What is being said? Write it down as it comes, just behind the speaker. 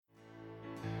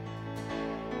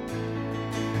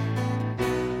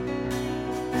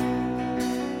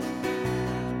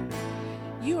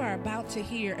to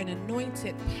hear an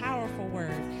anointed, powerful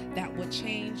word that will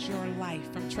change your life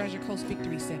from Treasure Coast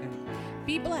Victory Center.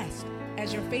 Be blessed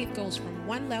as your faith goes from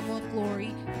one level of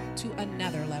glory to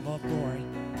another level of glory.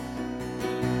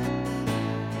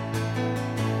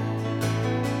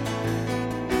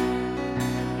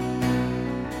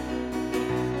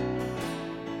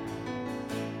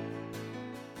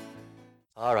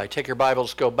 All right, take your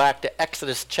Bibles, go back to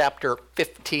Exodus chapter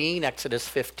 15. Exodus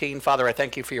 15. Father, I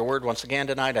thank you for your word once again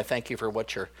tonight. I thank you for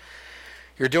what you're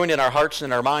doing in our hearts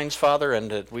and in our minds, Father,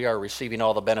 and that we are receiving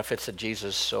all the benefits that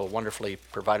Jesus so wonderfully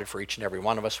provided for each and every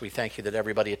one of us. We thank you that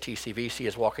everybody at TCVC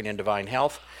is walking in divine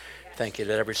health. Thank you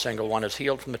that every single one is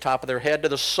healed from the top of their head to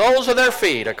the soles of their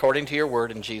feet, according to your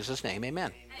word. In Jesus' name,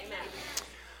 amen. Amen.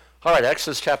 All right,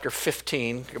 Exodus chapter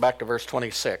 15. Go back to verse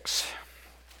 26.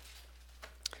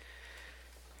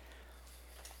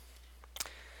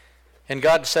 And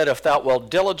God said, if thou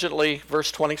wilt diligently,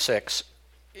 verse 26,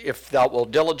 if thou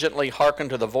wilt diligently hearken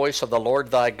to the voice of the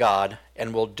Lord thy God,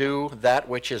 and will do that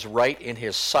which is right in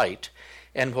his sight,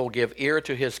 and will give ear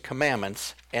to his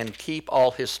commandments, and keep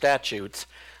all his statutes,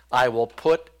 I will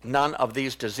put none of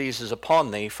these diseases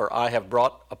upon thee, for I have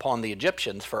brought upon the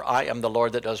Egyptians, for I am the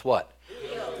Lord that does what?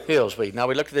 Heals we. Now,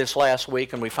 we looked at this last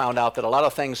week, and we found out that a lot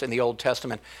of things in the Old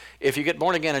Testament, if you get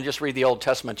born again and just read the Old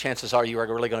Testament, chances are you are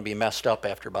really going to be messed up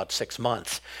after about 6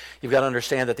 months. You've got to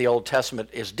understand that the Old Testament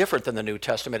is different than the New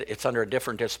Testament. It's under a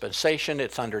different dispensation.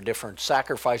 It's under different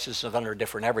sacrifices. It's under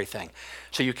different everything.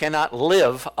 So you cannot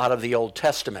live out of the Old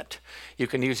Testament. You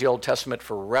can use the Old Testament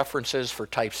for references, for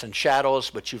types and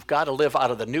shadows, but you've got to live out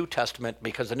of the New Testament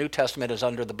because the New Testament is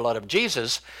under the blood of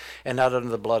Jesus and not under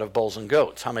the blood of bulls and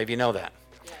goats. How many of you know that?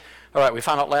 All right, we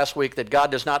found out last week that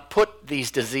God does not put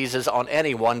these diseases on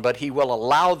anyone, but he will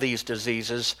allow these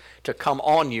diseases to come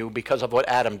on you because of what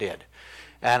Adam did.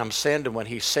 Adam sinned, and when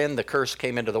he sinned, the curse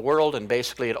came into the world, and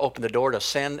basically it opened the door to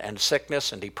sin and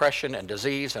sickness and depression and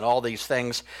disease and all these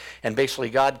things. And basically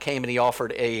God came and he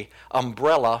offered a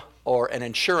umbrella or an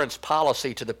insurance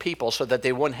policy to the people so that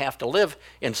they wouldn't have to live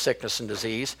in sickness and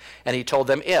disease. And he told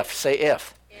them if. Say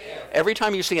if. Every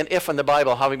time you see an if in the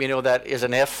Bible, how many of you know that is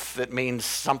an if that means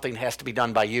something has to be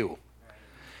done by you?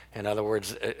 In other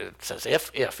words, it says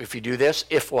if you do this,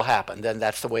 if will happen. Then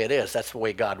that's the way it is. That's the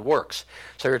way God works.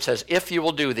 So here it says, if you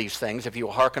will do these things, if you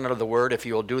will hearken unto the word, if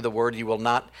you will do the word, you will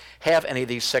not have any of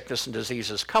these sickness and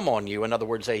diseases come on you. In other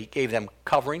words, they gave them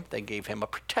covering. They gave him a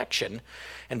protection.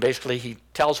 And basically he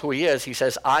tells who he is. He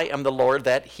says, I am the Lord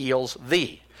that heals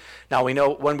thee. Now we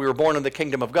know when we were born in the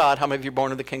kingdom of God. How many of you were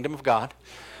born in the kingdom of God?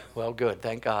 Well, good.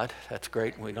 Thank God. That's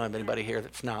great. We don't have anybody here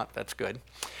that's not. That's good.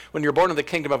 When you're born in the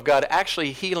kingdom of God,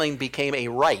 actually healing became a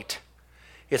right.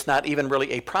 It's not even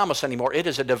really a promise anymore. It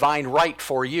is a divine right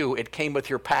for you. It came with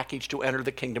your package to enter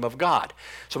the kingdom of God.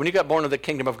 So when you got born in the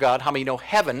kingdom of God, how many know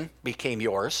heaven became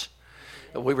yours?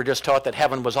 We were just taught that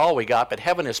heaven was all we got, but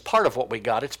heaven is part of what we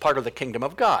got. It's part of the kingdom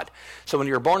of God. So when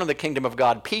you're born in the kingdom of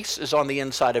God, peace is on the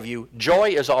inside of you. Joy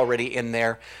is already in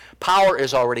there. Power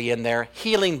is already in there.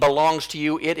 Healing belongs to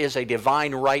you. It is a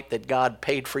divine right that God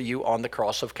paid for you on the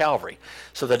cross of Calvary.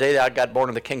 So the day that I got born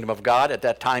in the kingdom of God, at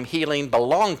that time healing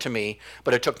belonged to me,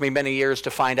 but it took me many years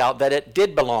to find out that it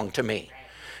did belong to me.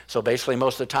 So basically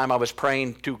most of the time I was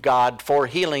praying to God for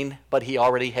healing, but he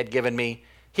already had given me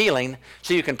healing.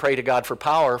 So you can pray to God for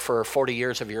power for 40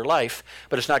 years of your life,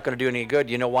 but it's not going to do any good.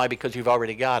 You know why? Because you've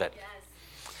already got it. Yes.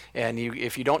 And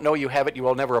if you don't know you have it, you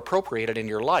will never appropriate it in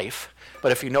your life.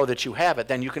 But if you know that you have it,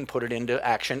 then you can put it into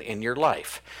action in your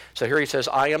life. So here he says,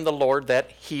 I am the Lord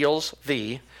that heals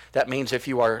thee. That means if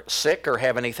you are sick or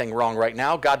have anything wrong right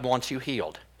now, God wants you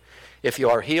healed. If you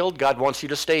are healed, God wants you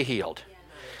to stay healed.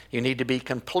 You need to be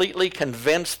completely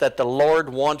convinced that the Lord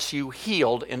wants you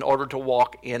healed in order to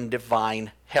walk in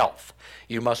divine health.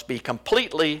 You must be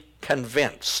completely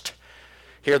convinced.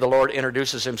 Here the Lord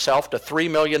introduces himself to 3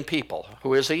 million people.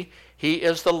 Who is he? He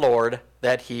is the Lord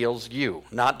that heals you.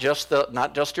 Not just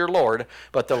your Lord,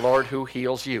 but the Lord who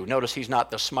heals you. Notice he's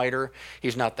not the smiter.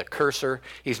 He's not the curser.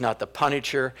 He's not the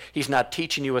punisher. He's not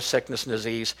teaching you a sickness and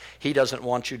disease. He doesn't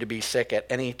want you to be sick at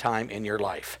any time in your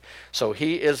life. So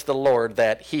he is the Lord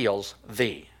that heals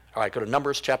thee. All right, go to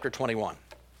Numbers chapter 21.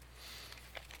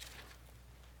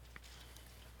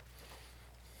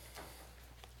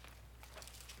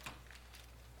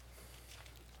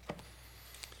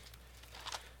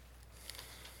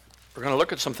 We're going to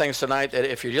look at some things tonight that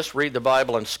if you just read the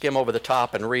Bible and skim over the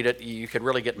top and read it, you could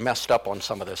really get messed up on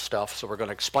some of this stuff. So we're going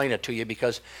to explain it to you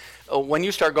because when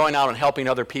you start going out and helping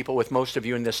other people, with most of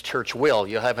you in this church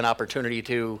you'll have an opportunity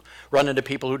to run into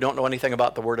people who don't know anything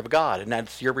about the Word of God. And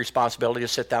that's your responsibility to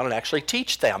sit down and actually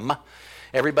teach them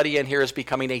Everybody in here is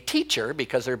becoming a teacher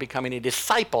because they're becoming a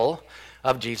disciple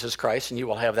of Jesus Christ, and you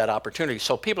will have that opportunity.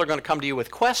 So people are going to come to you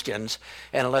with questions,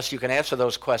 and unless you can answer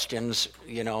those questions,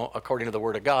 according to the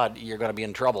Word of God, you're going to be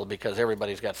in trouble because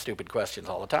everybody's got stupid questions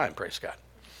all the time, praise God.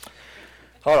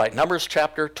 All right, Numbers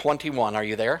chapter 21, are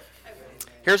you there?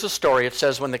 Here's a story. It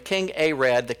says, when the king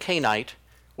Arad the Canaanite,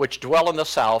 which dwell in the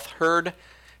south, heard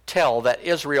tell that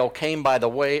Israel came by the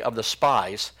way of the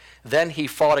spies, then he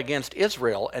fought against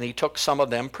Israel, and he took some of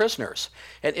them prisoners.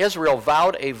 And Israel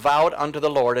vowed a vow unto the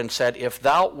Lord, and said, if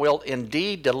thou wilt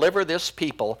indeed deliver this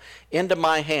people into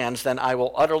my hands, then I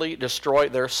will utterly destroy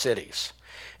their cities.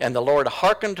 And the Lord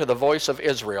hearkened to the voice of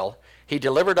Israel. He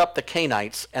delivered up the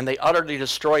Canaanites, and they utterly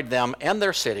destroyed them and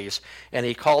their cities, and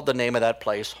he called the name of that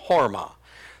place Hormah.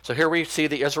 So here we see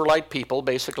the Israelite people.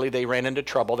 Basically, they ran into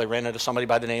trouble. They ran into somebody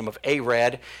by the name of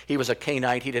Arad. He was a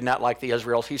Canaanite. He did not like the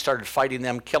Israelites. He started fighting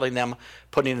them, killing them,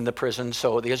 putting them in the prison.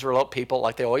 So the Israelite people,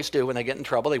 like they always do when they get in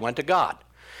trouble, they went to God.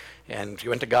 And he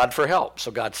went to God for help.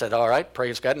 So God said, all right,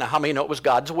 praise God. Now, how many know it was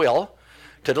God's will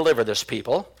to deliver this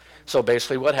people? So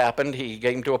basically what happened, he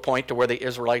came to a point to where the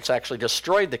Israelites actually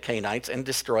destroyed the Canaanites and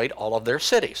destroyed all of their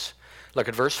cities. Look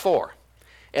at verse 4.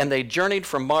 And they journeyed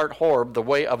from Mount Horeb the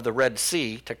way of the Red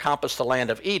Sea to compass the land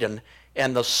of Eden,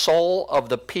 and the soul of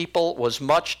the people was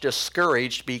much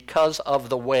discouraged because of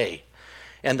the way.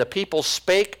 And the people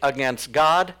spake against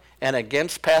God and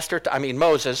against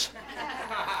Moses.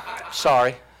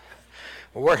 Sorry.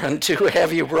 Whereunto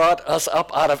have you brought us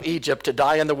up out of Egypt to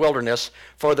die in the wilderness?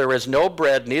 For there is no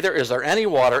bread, neither is there any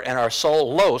water, and our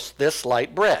soul loathes this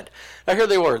light bread. Now here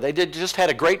they were. They just had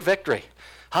a great victory.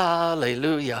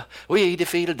 Hallelujah. We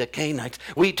defeated the Canaanites.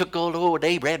 We took old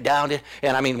Abraham down.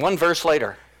 And one verse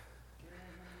later,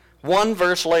 what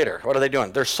are they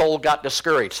doing? Their soul got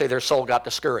discouraged. Say their soul got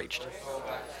discouraged.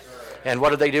 And what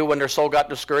did they do when their soul got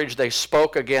discouraged? They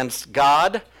spoke against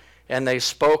God, and they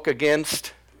spoke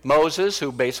against Moses,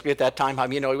 who basically at that time,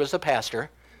 he was the pastor.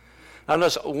 Now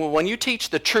listen, when you teach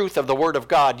the truth of the Word of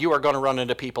God, you are going to run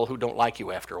into people who don't like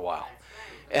you after a while.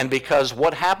 And because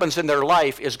what happens in their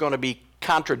life is going to be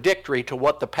contradictory to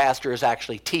what the pastor is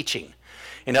actually teaching.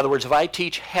 In other words, if I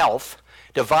teach health,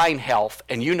 divine health,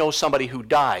 and you know somebody who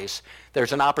dies,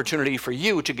 there's an opportunity for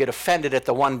you to get offended at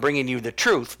the one bringing you the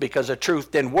truth because the truth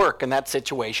didn't work in that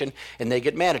situation, and they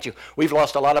get mad at you. We've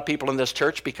lost a lot of people in this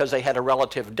church because they had a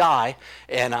relative die,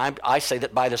 and I say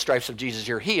that by the stripes of Jesus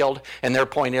you're healed, and their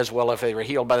point is, well, if they were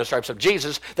healed by the stripes of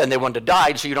Jesus, then they wouldn't have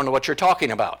died, so you don't know what you're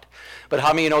talking about. But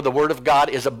how many of you know the Word of God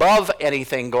is above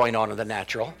anything going on in the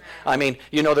natural?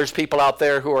 There's people out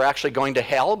there who are actually going to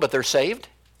hell, but they're saved.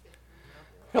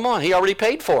 Come on, he already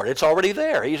paid for it. It's already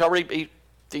there. He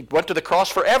went to the cross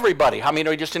for everybody. How many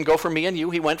know he just didn't go for me and you?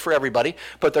 He went for everybody,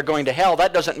 but they're going to hell.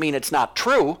 That doesn't mean it's not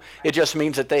true. It just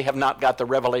means that they have not got the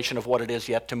revelation of what it is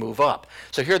yet to move up.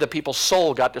 So here the people's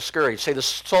soul got discouraged. Say the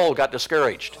soul got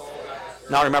discouraged.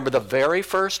 Now remember the very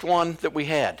first one that we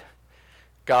had.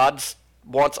 God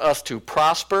wants us to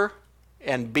prosper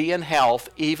and be in health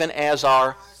even as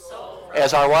our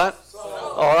what?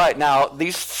 All right, now,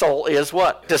 this soul is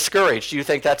what? Discouraged. Do you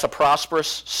think that's a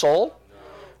prosperous soul?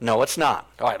 No, it's not.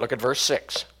 All right, look at verse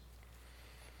 6.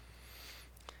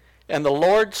 And the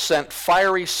Lord sent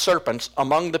fiery serpents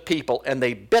among the people, and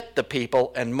they bit the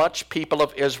people, and much people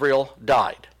of Israel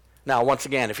died. Now, once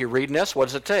again, if you're reading this, what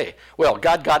does it say? Well,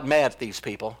 God got mad at these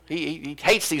people. He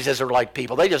hates these Israelite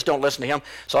people. They just don't listen to him.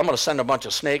 So I'm going to send a bunch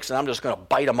of snakes, and I'm just going to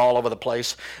bite them all over the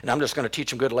place, and I'm just going to teach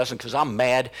them good lessons because I'm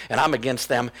mad, and I'm against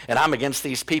them, and I'm against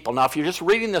these people. Now, if you're just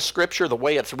reading the scripture the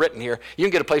way it's written here, you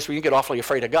can get a place where you can get awfully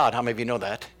afraid of God. How many of you know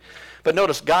that? But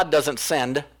notice, God doesn't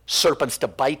send serpents to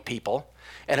bite people,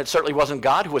 and it certainly wasn't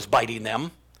God who was biting them.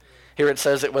 Here it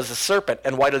says it was a serpent.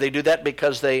 And why do they do that?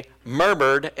 Because they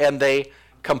murmured, and they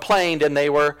complained, and they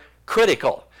were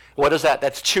critical. What is that?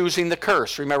 That's choosing the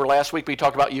curse. Remember last week we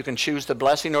talked about you can choose the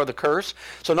blessing or the curse.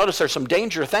 So notice there's some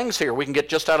danger things here we can get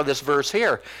just out of this verse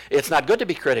here. It's not good to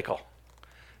be critical.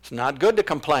 It's not good to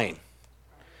complain.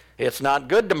 It's not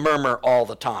good to murmur all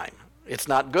the time. It's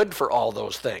not good for all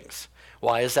those things.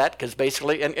 Why is that? Because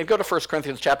basically, and go to 1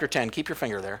 Corinthians chapter 10. Keep your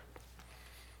finger there.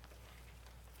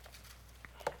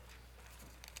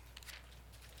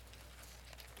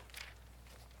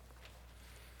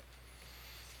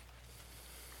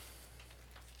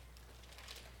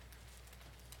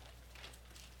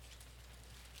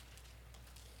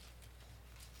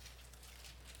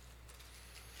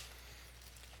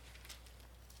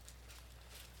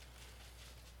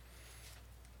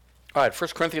 All right, 1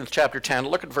 Corinthians chapter 10,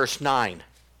 look at verse 9.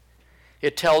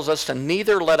 It tells us to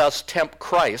neither let us tempt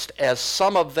Christ, as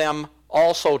some of them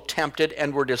also tempted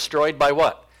and were destroyed by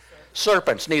what?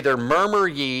 serpents. Neither murmur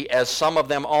ye, as some of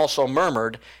them also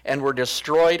murmured, and were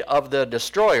destroyed of the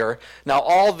destroyer. Now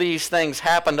all these things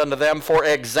happened unto them for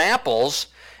examples,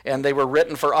 and they were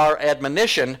written for our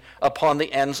admonition upon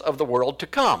the ends of the world to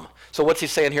come. So what's he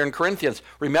saying here in Corinthians?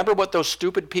 Remember what those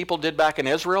stupid people did back in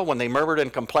Israel when they murmured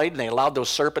and complained and they allowed those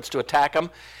serpents to attack them?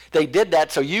 They did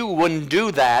that so you wouldn't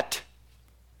do that.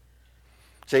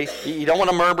 See, you don't want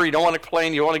to murmur, you don't want to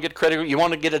complain, you want to get critical, you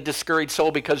want to get a discouraged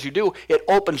soul because you do. It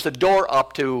opens the door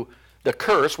up to the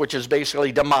curse, which is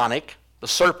basically demonic, the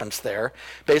serpents there.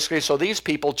 Basically, so these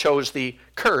people chose the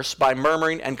curse by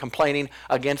murmuring and complaining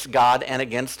against God and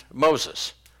against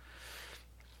Moses.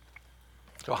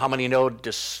 So how many know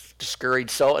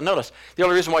discouraged soul? And notice, the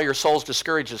only reason why your soul's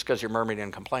discouraged is because you're murmuring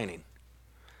and complaining.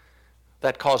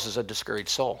 That causes a discouraged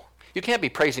soul. You can't be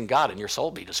praising God and your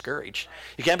soul be discouraged.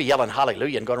 You can't be yelling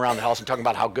hallelujah and going around the house and talking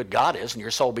about how good God is and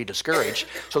your soul be discouraged.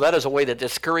 So that is a way that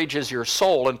discourages your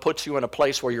soul and puts you in a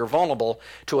place where you're vulnerable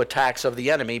to attacks of the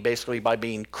enemy, basically by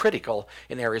being critical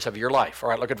in areas of your life. All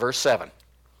right, look at verse 7.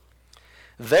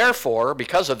 Therefore,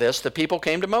 because of this, the people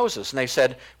came to Moses and they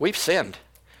said, we've sinned,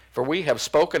 for we have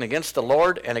spoken against the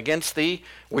Lord and against thee.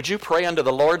 Would you pray unto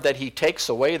the Lord that he takes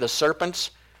away the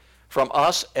serpents from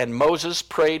us? And Moses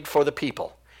prayed for the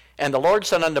people. And the Lord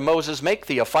said unto Moses, make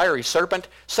thee a fiery serpent,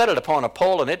 set it upon a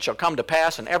pole, and it shall come to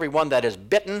pass, and every one that is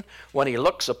bitten, when he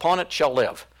looks upon it, shall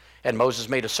live. And Moses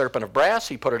made a serpent of brass,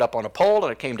 he put it up on a pole,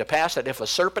 and it came to pass that if a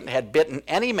serpent had bitten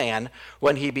any man,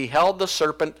 when he beheld the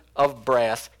serpent of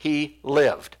brass, he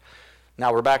lived.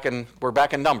 Now we're back in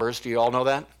Numbers. Do you all know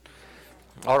that?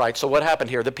 All right, so what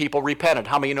happened here? The people repented.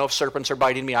 How many know if serpents are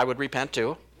biting me, I would repent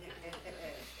too?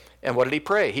 And what did he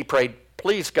pray? He prayed,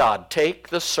 please God, take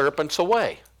the serpents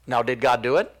away. Now, did God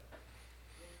do it?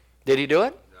 Did he do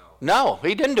it? No,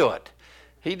 he didn't do it.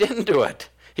 He didn't do it.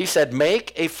 He said,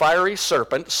 make a fiery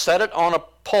serpent, set it on a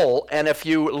pole, and if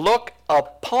you look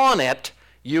upon it,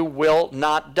 you will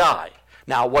not die.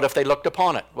 Now, what if they looked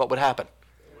upon it? What would happen?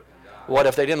 What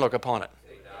if they didn't look upon it?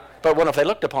 But what if they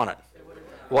looked upon it?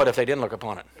 What if they didn't look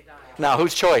upon it? Now,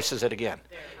 whose choice is it again?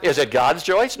 Is it God's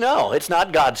choice? No, it's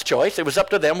not God's choice. It was up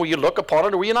to them. Will you look upon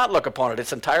it or will you not look upon it?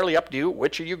 It's entirely up to you.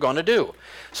 Which are you going to do?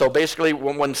 So basically,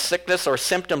 when sickness or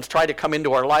symptoms try to come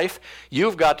into our life,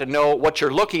 you've got to know what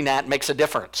you're looking at makes a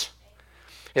difference.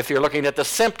 If you're looking at the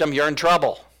symptom, you're in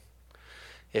trouble.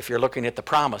 If you're looking at the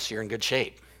promise, you're in good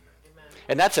shape.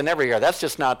 And that's in every area.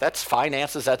 That's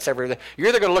finances, that's everything. You're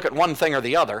either going to look at one thing or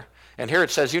the other. And here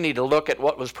it says you need to look at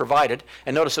what was provided.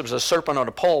 And notice it was a serpent on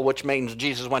a pole, which means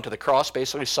Jesus went to the cross,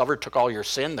 basically suffered, took all your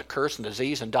sin, the curse and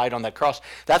disease, and died on that cross.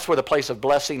 That's where the place of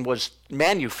blessing was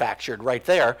manufactured, right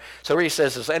there. So here he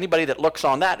says, is anybody that looks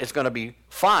on that is going to be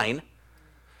fine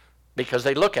because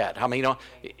they look at. How many know?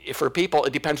 For people,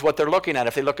 it depends what they're looking at.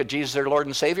 If they look at Jesus, their Lord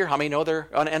and Savior, how many know they're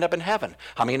going to end up in heaven?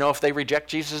 How many know if they reject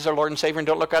Jesus as their Lord and Savior and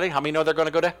don't look at him, how many know they're going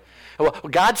to go to? Well,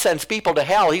 God sends people to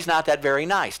hell. He's not that very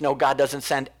nice. No, God doesn't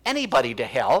send anybody to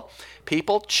hell.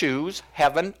 People choose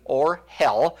heaven or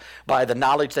hell by the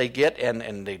knowledge they get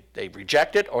and they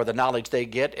reject it, or the knowledge they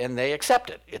get and they accept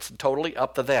it. It's totally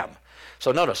up to them.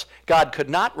 So notice, God could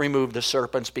not remove the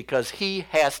serpents because he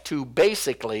has to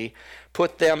basically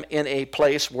put them in a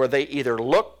place where they either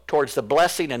look towards the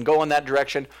blessing and go in that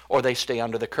direction, or they stay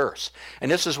under the curse. And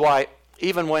this is why,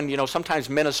 even when, sometimes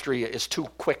ministry is too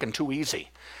quick and too easy.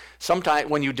 Sometimes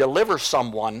when you deliver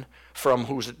someone from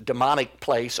who's a demonic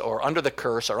place or under the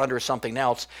curse or under something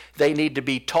else, they need to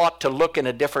be taught to look in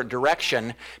a different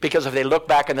direction, because if they look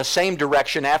back in the same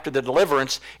direction after the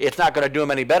deliverance, it's not going to do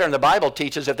them any better. And the Bible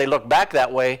teaches if they look back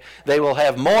that way, they will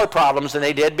have more problems than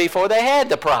they did before they had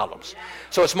the problems.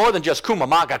 So it's more than just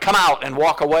kumamaga, come out and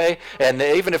walk away, and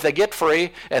even if they get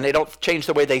free and they don't change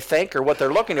the way they think or what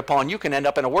they're looking upon, you can end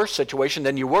up in a worse situation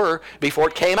than you were before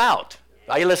it came out.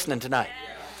 Are you listening tonight?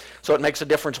 So it makes a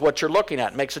difference what you're looking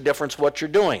at. It makes a difference what you're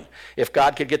doing. If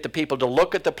God could get the people to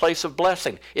look at the place of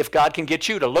blessing, if God can get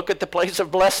you to look at the place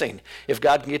of blessing, if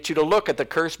God can get you to look at the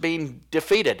curse being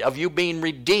defeated, of you being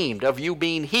redeemed, of you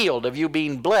being healed, of you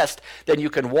being blessed, then you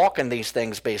can walk in these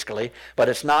things basically. But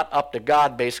it's not up to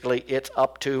God basically. It's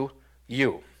up to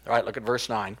you. All right, look at verse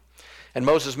 9. And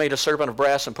Moses made a serpent of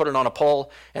brass and put it on a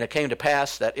pole, and it came to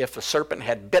pass that if a serpent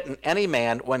had bitten any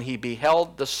man, when he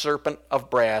beheld the serpent of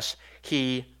brass,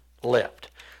 he lived.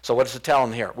 So what does it tell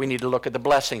him here? We need to look at the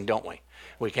blessing, don't we?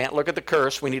 We can't look at the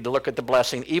curse. We need to look at the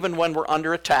blessing, even when we're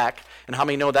under attack. And how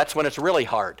many know that's when it's really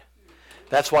hard?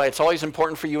 That's why it's always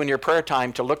important for you in your prayer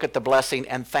time to look at the blessing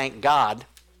and thank God.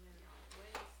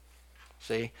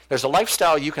 See, there's a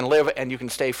lifestyle you can live and you can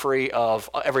stay free of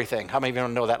everything. How many of you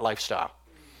want to know that lifestyle?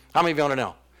 How many of you want to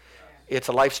know? It's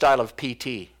a lifestyle of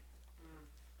PT.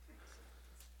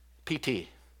 PT,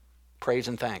 praise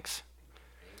and thanks.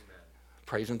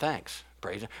 Praise and thanks.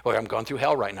 Well, I'm going through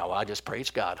hell right now. Well, I just praise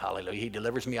God. Hallelujah. He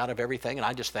delivers me out of everything, and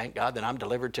I just thank God that I'm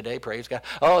delivered today. Praise God.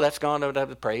 Oh, that's gone.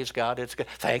 Praise God. It's good.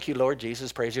 Thank you, Lord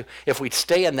Jesus. Praise you. If we'd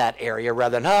stay in that area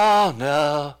rather than, oh,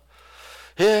 no,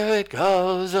 here it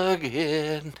goes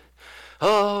again.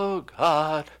 Oh,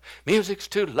 God, music's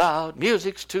too loud,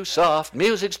 music's too soft,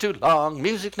 music's too long,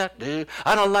 music's not new.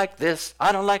 I don't like this,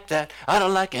 I don't like that, I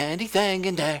don't like anything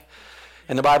in there.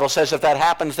 And the Bible says if that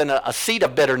happens, then a seed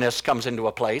of bitterness comes into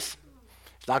a place.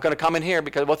 It's not going to come in here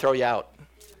because we'll throw you out.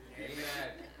 Amen.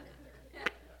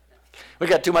 We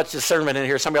got too much discernment in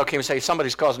here. Somebody came and say,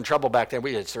 somebody's causing trouble back there.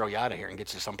 We just throw you out of here and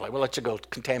get you someplace. We'll let you go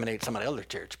contaminate some of the other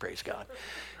church, praise God.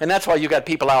 And that's why you got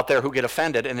people out there who get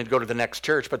offended and then go to the next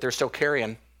church, but they're still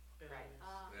carrying.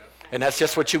 And that's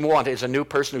just what you want, is a new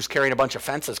person who's carrying a bunch of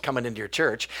fences coming into your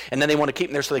church, and then they want to keep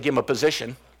them there so they give them a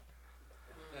position.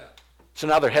 So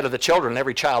now they're head of the children, and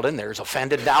every child in there is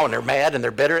offended now, and they're mad, and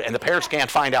they're bitter, and the parents can't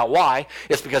find out why.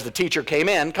 It's because the teacher came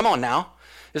in. Come on now.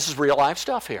 This is real life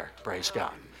stuff here. Praise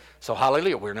God. So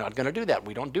hallelujah, we're not going to do that.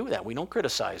 We don't do that. We don't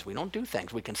criticize. We don't do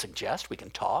things. We can suggest. We can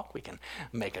talk. We can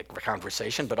make a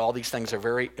conversation. But all these things are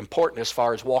very important as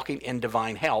far as walking in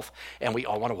divine health, and we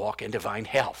all want to walk in divine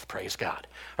health. Praise God.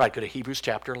 All right, go to Hebrews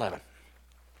chapter 11.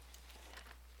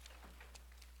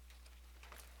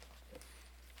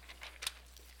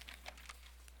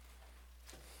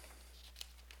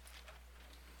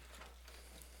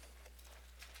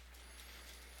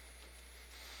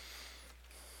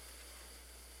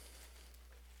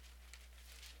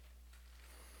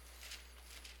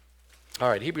 All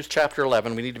right, Hebrews chapter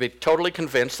 11, we need to be totally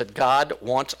convinced that God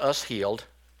wants us healed.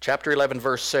 Chapter 11,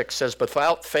 verse 6 says, "But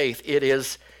without faith it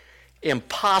is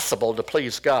impossible to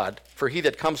please God, for he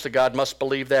that comes to God must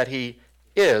believe that he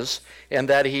is, and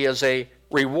that he is a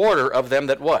rewarder of them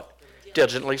that" what?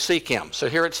 "Diligently seek him." So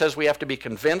here it says we have to be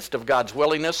convinced of God's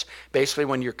willingness. Basically,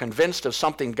 when you're convinced of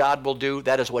something God will do,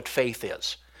 that is what faith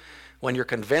is. When you're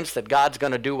convinced that God's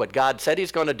going to do what God said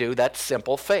he's going to do, that's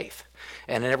simple faith.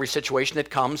 And in every situation that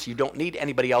comes, you don't need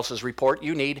anybody else's report.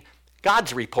 You need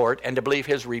God's report, and to believe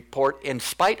his report in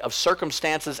spite of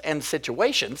circumstances and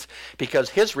situations, because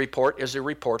his report is the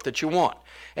report that you want.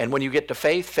 And when you get to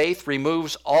faith, faith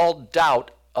removes all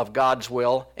doubt of God's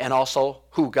will and also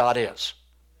who God is.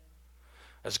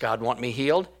 Does God want me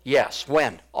healed? Yes.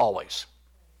 When? Always.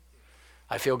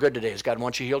 I feel good today. Does God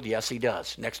want you healed? Yes, he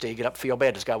does. Next day you get up, feel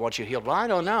bad. Does God want you healed? Well, I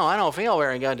don't know. I don't feel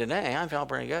very good today. I feel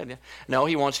pretty good. No,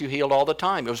 he wants you healed all the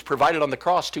time. It was provided on the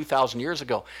cross 2,000 years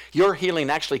ago. Your healing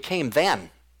actually came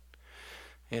then.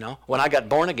 You know, when I got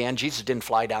born again, Jesus didn't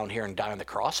fly down here and die on the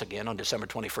cross again on December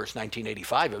 21st,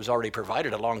 1985. It was already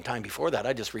provided a long time before that.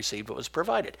 I just received what was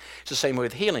provided. It's the same way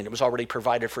with healing. It was already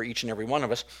provided for each and every one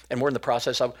of us, and we're in the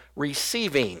process of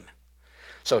receiving.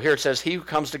 So here it says, he who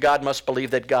comes to God must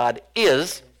believe that God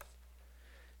is.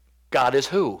 God is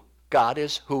who? God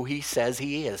is who he says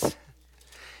he is.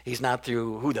 He's not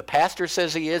through who the pastor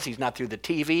says he is. He's not through the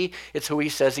TV. It's who he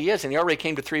says he is. And he already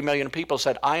came to 3 million people and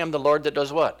said, I am the Lord that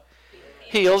does what?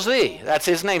 Heals thee. That's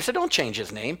his name. So don't change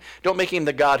his name. Don't make him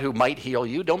the God who might heal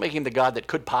you. Don't make him the God that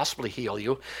could possibly heal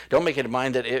you. Don't make it in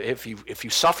mind that if you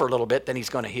suffer a little bit, then he's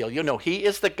going to heal you. No, he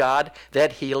is the God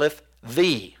that healeth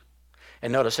thee.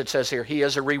 And notice it says here, he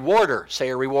is a rewarder. Say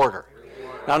a rewarder.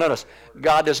 Now notice,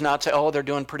 God does not say, oh, they're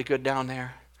doing pretty good down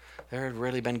there. They've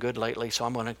really been good lately, so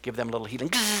I'm going to give them a little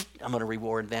healing. I'm going to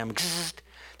reward them.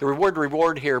 The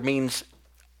reward here means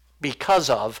because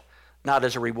of, not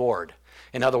as a reward.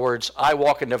 In other words, I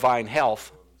walk in divine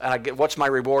health, and I get, what's my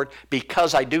reward?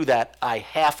 Because I do that, I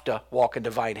have to walk in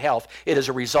divine health. It is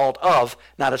a result of,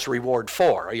 not as a reward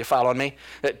for. Are you following me?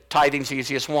 Tithing's the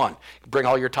easiest one. Bring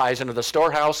all your tithes into the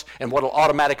storehouse, and what will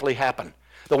automatically happen?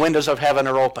 The windows of heaven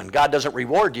are open. God doesn't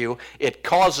reward you. It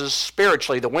causes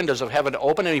spiritually the windows of heaven to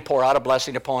open, and he pour out a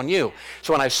blessing upon you.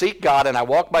 So when I seek God and I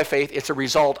walk by faith, it's a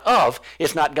result of,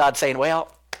 it's not God saying,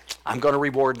 well, I'm going to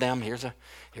reward them. Here's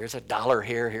a dollar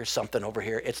here. Here's something over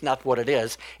here. It's not what it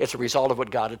is. It's a result of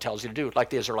what God tells you to do, like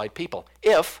the Israelite people.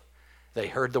 If they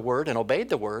heard the word and obeyed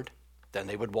the word, then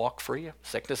they would walk free of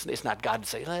sickness. It's not God to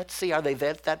say, let's see, are they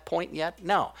at that point yet?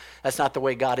 No, that's not the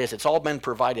way God is. It's all been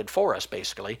provided for us,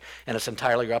 basically, and it's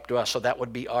entirely up to us. So that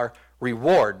would be our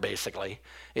reward, basically,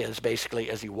 is basically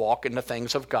as you walk in the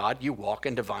things of God, you walk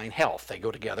in divine health. They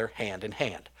go together hand in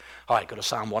hand. All right, go to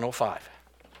Psalm 105.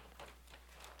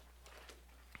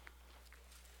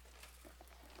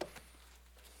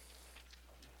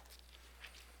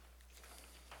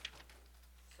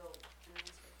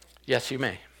 Yes, you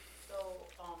may.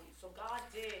 So God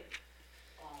did,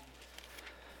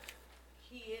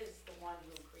 he is the one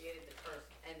who created the curse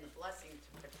and the blessing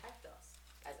to protect us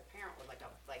as a parent would,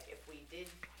 like if we did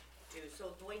do, so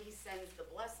the way he sends the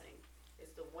blessing is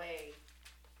the way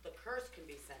the curse can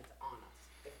be sent on us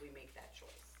if we make that choice.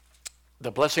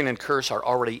 The blessing and curse are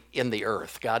already in the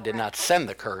earth. God did not send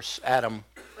the curse. Adam,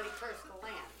 But he cursed the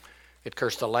land. it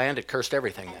cursed the land, it cursed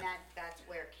everything And then. that's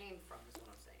where it came from, is what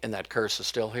I'm saying. And that curse is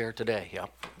still here today, yeah.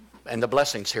 And the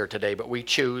blessing's here today, but we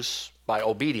choose by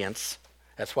obedience.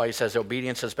 That's why he says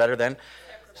obedience is better than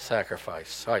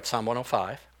sacrifice. All right, Psalm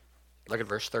 105. Look at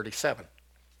verse 37.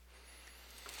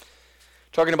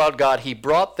 Talking about God, he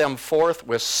brought them forth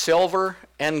with silver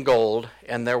and gold,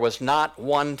 and there was not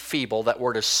one feeble. That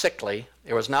word is sickly.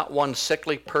 There was not one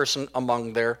sickly person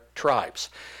among their tribes.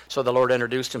 So the Lord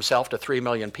introduced himself to 3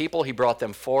 million people. He brought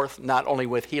them forth not only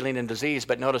with healing and disease,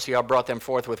 but notice he brought them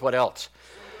forth with what else?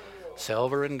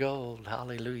 Silver and gold.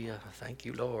 Hallelujah. Thank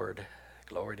you, Lord.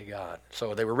 Glory to God.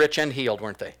 So they were rich and healed,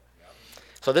 weren't they?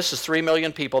 So this is 3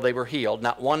 million people. They were healed.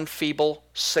 Not one feeble,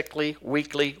 sickly,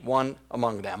 weakly one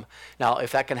among them. Now,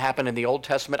 if that can happen in the Old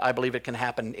Testament, I believe it can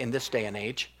happen in this day and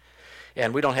age.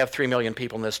 And we don't have 3 million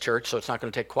people in this church, so it's not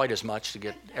going to take quite as much to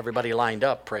get everybody lined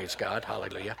up. Praise God.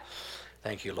 Hallelujah.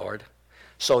 Thank you, Lord.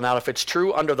 So now if it's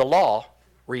true under the law,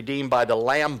 redeemed by the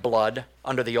lamb blood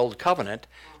under the old covenant,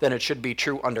 then it should be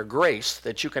true under grace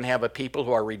that you can have a people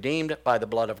who are redeemed by the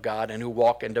blood of God and who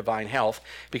walk in divine health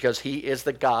because he is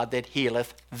the God that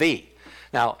healeth thee.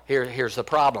 Now, here's the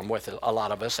problem with a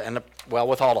lot of us, and well,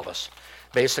 with all of us.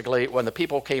 Basically, when the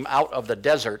people came out of the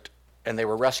desert and they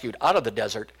were rescued out of the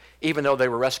desert, even though they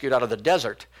were rescued out of the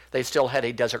desert, they still had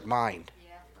a desert mind.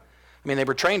 I mean, they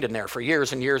were trained in there for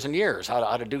years and years and years,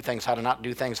 how to do things, how to not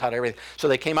do things, how to everything. So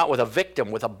they came out with a victim,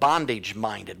 with a bondage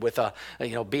minded, with a,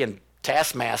 being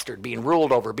taskmastered, being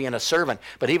ruled over, being a servant.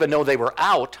 But even though they were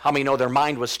out, how many know their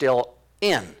mind was still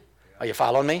in? Are you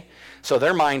following me? So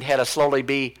their mind had to slowly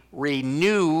be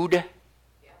renewed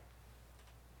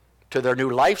to their new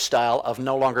lifestyle of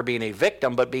no longer being a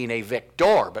victim, but being a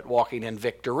victor, but walking in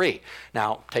victory.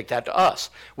 Now, take that to us.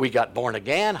 We got born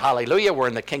again. Hallelujah. We're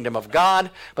in the kingdom of God.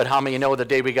 But how many know the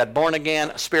day we got born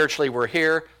again, spiritually we're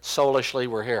here, soulishly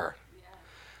we're here.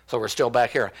 So we're still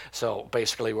back here. So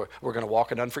basically we're going to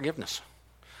walk in unforgiveness.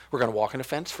 We're going to walk in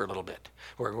offense for a little bit.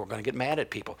 We're going to get mad at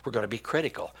people. We're going to be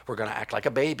critical. We're going to act like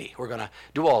a baby. We're going to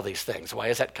do all these things. Why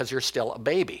is that? Because you're still a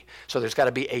baby. So there's got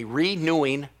to be a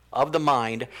renewing of the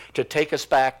mind to take us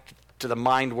back to the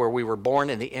mind where we were born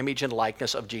in the image and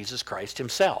likeness of Jesus Christ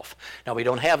himself. Now, we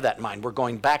don't have that mind. We're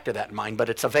going back to that mind, but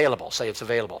it's available. Say it's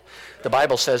available. The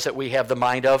Bible says that we have the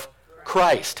mind of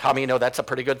Christ. How many know that's a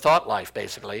pretty good thought life,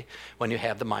 basically, when you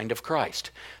have the mind of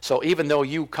Christ? So even though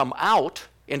you come out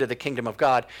into the kingdom of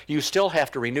God, you still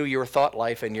have to renew your thought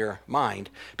life and your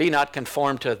mind. Be not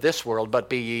conformed to this world, but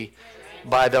be ye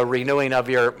by the renewing of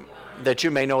your, that you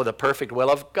may know the perfect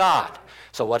will of God.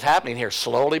 So what's happening here,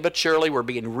 slowly but surely, we're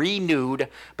being renewed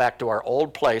back to our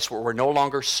old place where we're no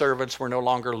longer servants, we're no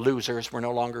longer losers, we're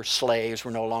no longer slaves,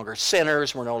 we're no longer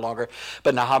sinners, we're no longer,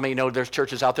 but now how many know there's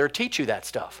churches out there that teach you that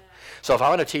stuff? So if I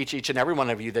want to teach each and every one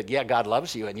of you that, yeah, God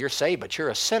loves you and you're saved, but you're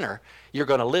a sinner, you're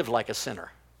going to live like a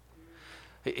sinner.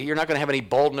 You're not going to have any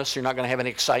boldness. You're not going to have any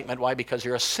excitement. Why? Because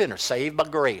you're a sinner, saved by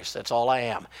grace. That's all I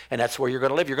am. And that's where you're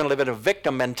going to live. You're going to live in a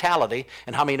victim mentality.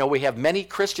 And how many know we have many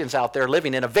Christians out there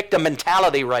living in a victim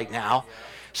mentality right now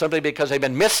simply because they've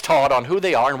been mistaught on who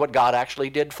they are and what God actually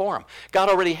did for them. God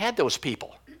already had those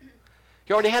people.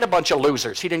 He already had a bunch of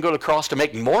losers. He didn't go to the cross to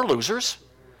make more losers.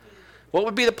 What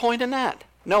would be the point in that?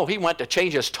 No, he went to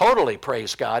change us totally,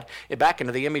 praise God, back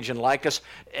into the image and likeness.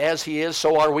 As he is,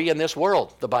 so are we in this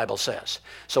world, the Bible says.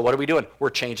 So what are we doing?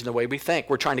 We're changing the way we think.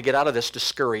 We're trying to get out of this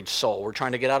discouraged soul. We're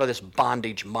trying to get out of this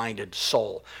bondage-minded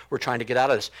soul. We're trying to get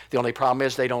out of this. The only problem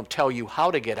is they don't tell you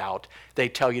how to get out. They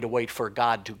tell you to wait for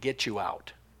God to get you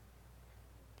out.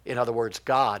 In other words,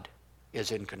 God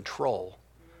is in control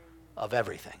of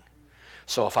everything.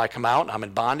 So if I come out and I'm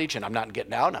in bondage and I'm not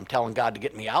getting out and I'm telling God to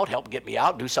get me out, help get me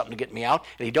out, do something to get me out,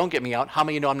 and he don't get me out, how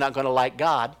many of you know I'm not going to like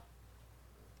God?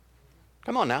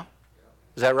 Come on now.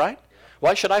 Is that right?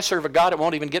 Why should I serve a God that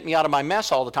won't even get me out of my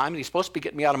mess all the time? And he's supposed to be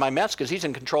getting me out of my mess because he's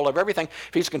in control of everything.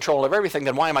 If he's in control of everything,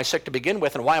 then why am I sick to begin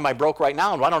with? And why am I broke right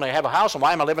now? And why don't I have a house? And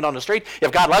why am I living on the street?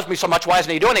 If God loves me so much, why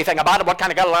doesn't he do anything about it? What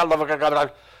kind of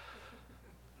God?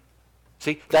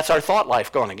 See, that's our thought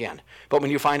life going again. But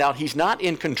when you find out he's not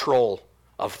in control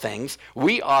of things,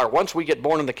 we are, once we get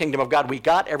born in the kingdom of God, we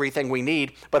got everything we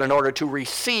need, but in order to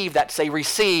receive that, say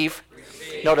receive.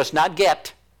 Notice, not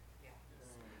get.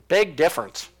 Big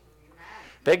difference.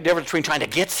 Big difference between trying to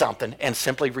get something and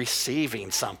simply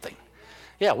receiving something.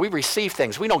 Yeah, we receive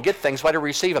things. We don't get things. Why do we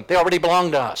receive them? They already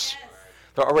belong to us.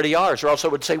 They're already ours, or else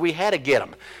it would say we had to get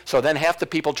them. So then half the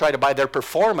people try to by their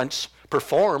perform,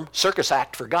 circus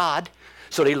act for God.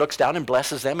 So he looks down and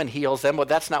blesses them and heals them. Well,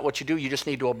 that's not what you do. You just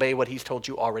need to obey what he's told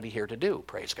you already here to do.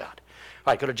 Praise God.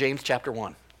 All right, go to James chapter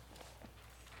 1.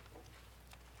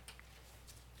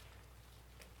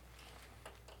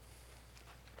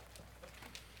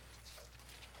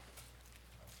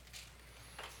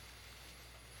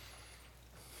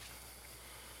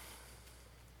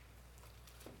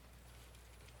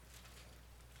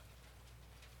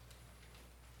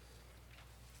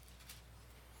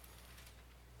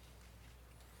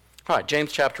 All right,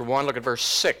 James chapter 1, look at verse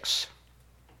 6.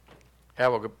 Yeah,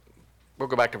 we'll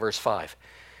go back to verse 5.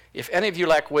 If any of you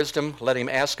lack wisdom, let him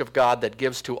ask of God that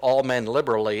gives to all men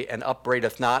liberally and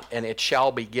upbraideth not, and it shall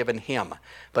be given him.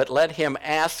 But let him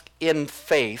ask in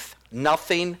faith,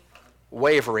 nothing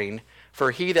wavering.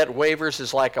 For he that wavers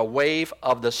is like a wave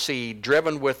of the sea,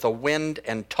 driven with the wind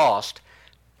and tossed.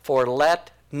 For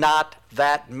let not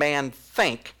that man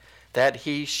think that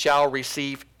he shall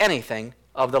receive anything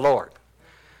of the Lord.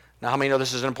 Now, how many know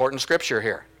this is an important scripture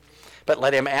here? But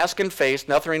let him ask in faith,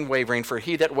 nothing wavering, for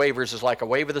he that wavers is like a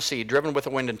wave of the sea, driven with the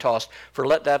wind and tossed. For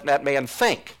let that man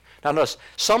think. Now notice,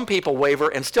 some people waver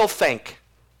and still think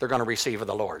they're going to receive of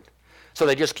the Lord. So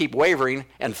they just keep wavering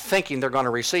and thinking they're going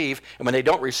to receive, and when they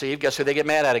don't receive, guess who they get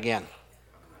mad at again?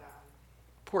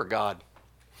 Poor God.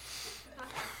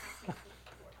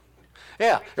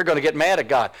 Yeah, they're going to get mad at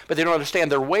God, but they don't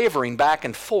understand they're wavering back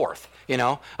and forth. You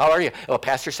know, how are you? Well,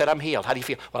 pastor said I'm healed. How do you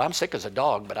feel? Well, I'm sick as a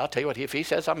dog, but I'll tell you what, if he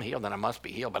says I'm healed, then I must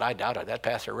be healed, but I doubt it. That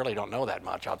pastor really don't know that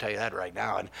much. I'll tell you that right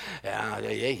now. And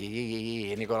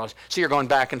you're going, so you're going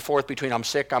back and forth between I'm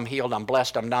sick, I'm healed, I'm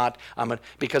blessed, I'm not,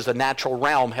 because the natural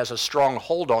realm has a strong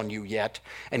hold on you yet,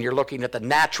 and you're looking at the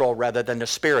natural rather than the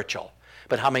spiritual.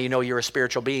 But how many know you're a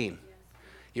spiritual being?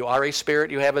 You are a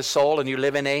spirit, you have a soul, and you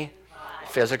live in a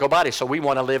physical body. So we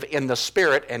want to live in the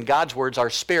spirit, and God's words are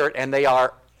spirit, and they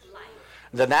are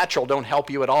the natural don't help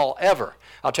you at all, ever.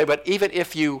 I'll tell you what, even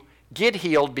if you get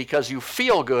healed because you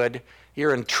feel good,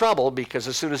 you're in trouble because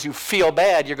as soon as you feel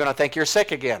bad, you're going to think you're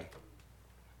sick again.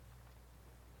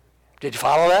 Did you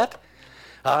follow that?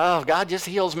 Oh, God just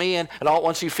heals me, and all at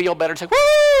once you feel better and say,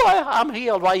 woo, I'm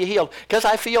healed. Why are you healed? Because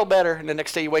I feel better. And the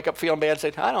next day you wake up feeling bad and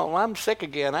say, I'm sick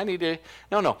again. I need to.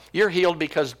 No. You're healed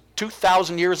because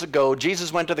 2,000 years ago,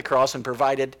 Jesus went to the cross and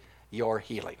provided your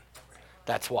healing.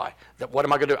 That's why. What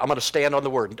am I going to do? I'm going to stand on the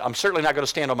word. I'm certainly not going to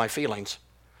stand on my feelings.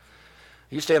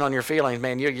 You stand on your feelings,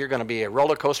 man, you're going to be a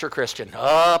roller coaster Christian.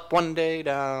 Up one day,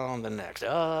 down the next.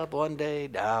 Up one day,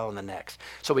 down the next.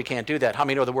 So we can't do that. How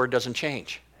many know the word doesn't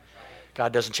change?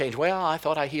 God doesn't change. Well, I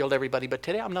thought I healed everybody, but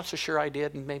today I'm not so sure I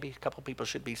did, and maybe a couple people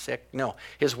should be sick. No,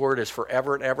 his word is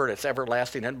forever and ever, and it's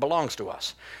everlasting, and it belongs to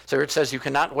us. So it says you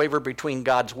cannot waver between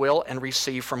God's will and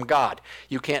receive from God.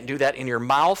 You can't do that in your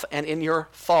mouth and in your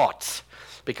thoughts.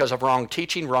 Because of wrong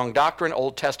teaching, wrong doctrine,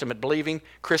 Old Testament believing,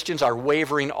 Christians are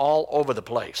wavering all over the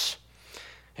place.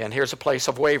 And here's a place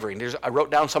of wavering. I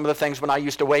wrote down some of the things when I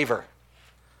used to waver.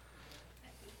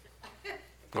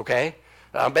 Okay?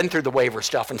 I've been through the waver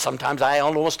stuff, and sometimes I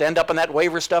almost end up in that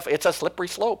waver stuff. It's a slippery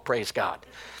slope, praise God.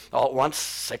 All at once,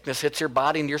 sickness hits your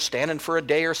body, and you're standing for a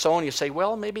day or so, and you say,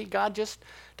 well, maybe God just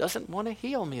doesn't want to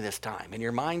heal me this time. In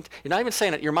your mind, you're not even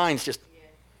saying it, your mind's just,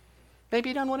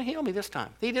 maybe he doesn't want to heal me this time.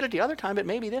 He did it the other time, but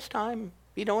maybe this time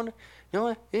he don't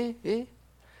want to.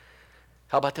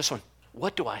 How about this one?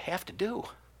 What do I have to do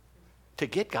to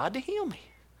get God to heal me?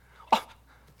 Oh,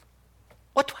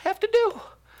 what do I have to do?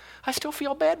 I still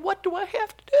feel bad. What do I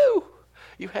have to do?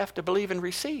 You have to believe and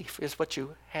receive is what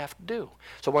you have to do.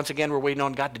 So once again, we're waiting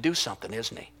on God to do something,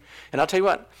 isn't he? And I'll tell you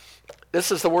what,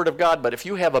 this is the word of God, but if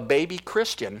you have a baby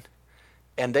Christian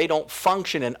and they don't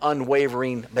function in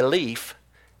unwavering belief,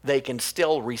 they can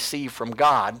still receive from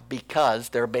God because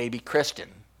they're a baby Christian.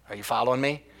 Are you following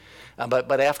me?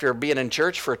 But after being in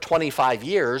church for 25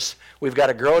 years, we've got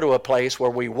to grow to a place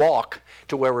where we walk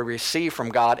to where we receive from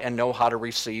God and know how to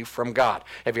receive from God.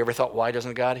 Have you ever thought, why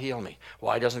doesn't God heal me?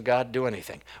 Why doesn't God do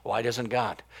anything? Why doesn't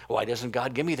God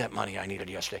give me that money I needed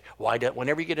yesterday?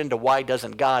 Whenever you get into why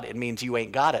doesn't God, it means you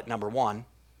ain't got it, number one.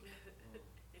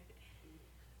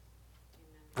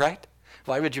 Right?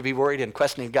 Why would you be worried and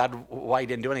questioning God why he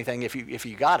didn't do anything if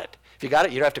you got it? If you got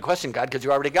it, you don't have to question God because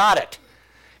you already got it.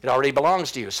 It already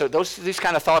belongs to you. So these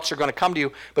kind of thoughts are going to come to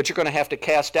you, but you're going to have to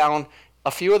cast down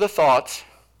a few of the thoughts.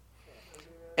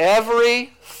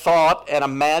 Every thought and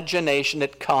imagination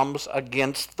that comes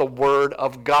against the Word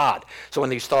of God. So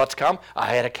when these thoughts come, I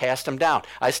had to cast them down.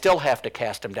 I still have to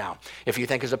cast them down. If you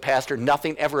think as a pastor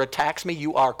nothing ever attacks me,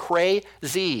 you are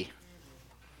crazy.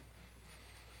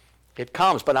 It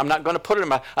comes, but I'm not going to put it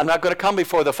in I'm not going to come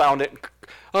before the fountain.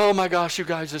 Oh my gosh, you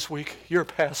guys this week, your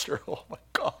pastor, oh my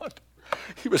God.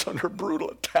 He was under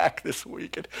brutal attack this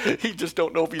week, and he just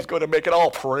don't know if he's going to make it. All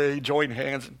pray, join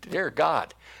hands. Dear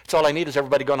God, that's all I need is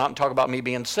everybody going out and talk about me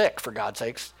being sick, for God's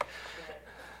sakes.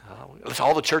 Let's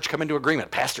all the church come into agreement.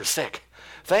 Pastor's sick.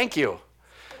 Thank you.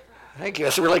 Thank you.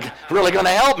 That's really going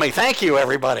to help me. Thank you,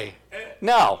 everybody.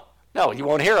 No, you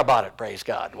won't hear about it, praise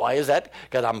God. Why is that?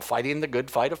 Because I'm fighting the good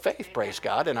fight of faith, praise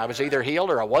God, and I was either healed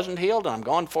or I wasn't healed, and I'm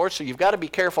going forth, so you've got to be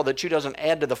careful that you doesn't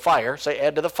add to the fire. Say,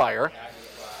 add to the fire.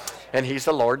 And he's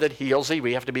the Lord that heals thee.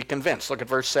 We have to be convinced. Look at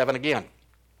verse 7 again.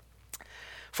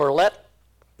 For let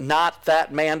not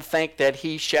that man think that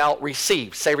he shall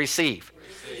receive. Say receive.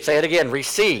 Say it again,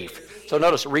 receive. So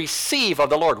notice, receive of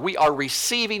the Lord. We are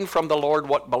receiving from the Lord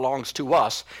what belongs to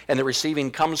us, and the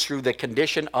receiving comes through the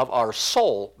condition of our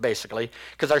soul, basically,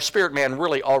 because our spirit man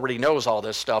really already knows all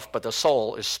this stuff, but the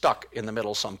soul is stuck in the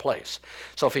middle someplace.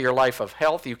 So for your life of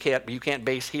health, you can't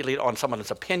base healing on someone's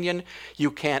opinion.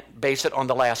 You can't base it on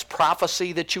the last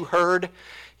prophecy that you heard.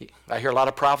 I hear a lot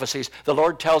of prophecies. The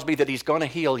Lord tells me that he's going to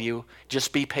heal you.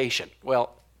 Just be patient.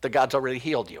 Well, the God's already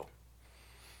healed you.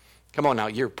 Come on now,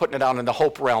 you're putting it out in the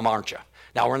hope realm, aren't you?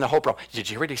 Now we're in the hope realm. Did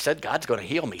you already said God's going to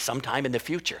heal me sometime in the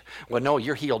future? Well, no,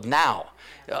 you're healed now.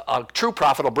 A true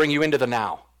prophet will bring you into the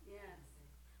now. Yes.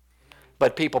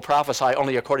 But people prophesy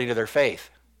only according to their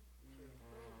faith.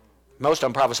 Most of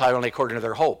them prophesy only according to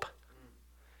their hope.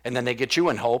 And then they get you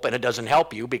in hope, and it doesn't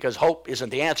help you because hope isn't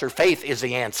the answer. Faith is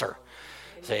the answer.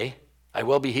 See? I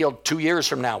will be healed 2 years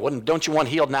from now. Don't you want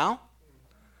healed now?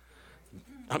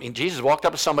 I mean, Jesus walked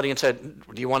up to somebody and said,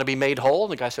 do you want to be made whole?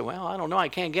 And the guy said, well, I don't know. I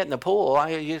can't get in the pool.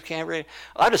 You can't really.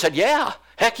 I just said, yeah,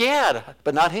 heck yeah.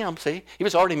 But not him, see? He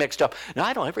was already mixed up. And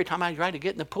I don't, every time I try to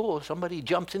get in the pool, somebody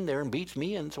jumps in there and beats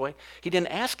me. And so he didn't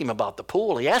ask him about the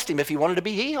pool. He asked him if he wanted to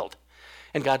be healed.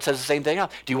 And God says the same thing.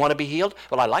 Do you want to be healed?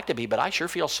 Well, I'd like to be, but I sure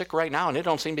feel sick right now, and it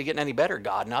don't seem to be getting any better,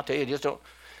 God. And I'll tell you, just don't.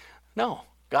 No.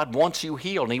 God wants you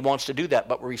healed, and he wants to do that,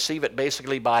 but we receive it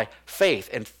basically by faith.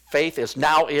 And faith is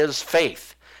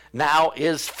faith. Now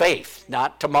is faith,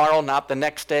 not tomorrow, not the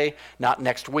next day, not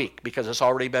next week, because it's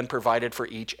already been provided for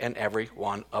each and every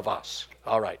one of us.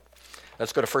 All right,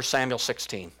 let's go to 1 Samuel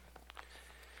 16.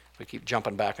 We keep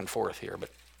jumping back and forth here, but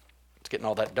it's getting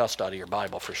all that dust out of your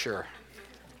Bible for sure.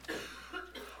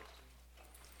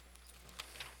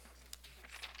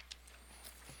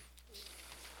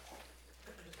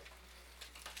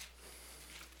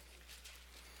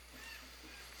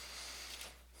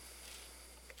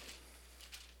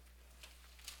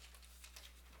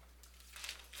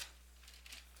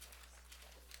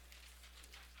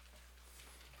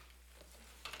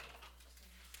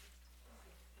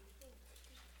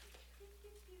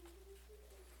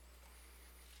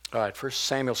 All right, 1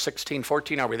 Samuel 16,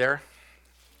 14, are we there?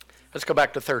 Let's go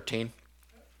back to 13.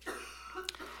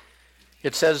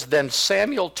 It says, Then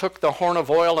Samuel took the horn of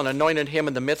oil and anointed him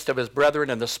in the midst of his brethren,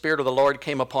 and the Spirit of the Lord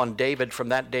came upon David from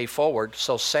that day forward.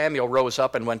 So Samuel rose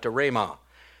up and went to Ramah.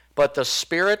 But the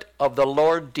Spirit of the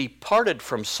Lord departed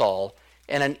from Saul,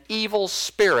 and an evil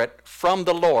spirit from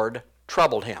the Lord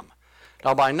troubled him.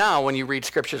 Now by now, when you read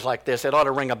scriptures like this, it ought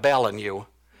to ring a bell in you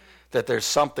that there's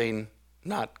something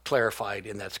not clarified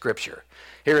in that scripture.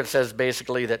 Here it says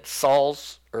basically that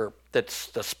that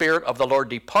the Spirit of the Lord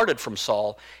departed from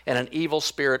Saul, and an evil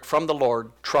spirit from the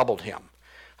Lord troubled him.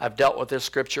 I've dealt with this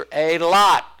scripture a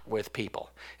lot with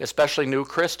people, especially new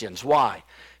Christians. Why?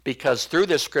 Because through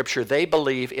this scripture, they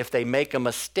believe if they make a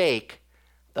mistake,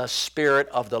 the Spirit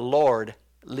of the Lord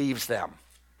leaves them.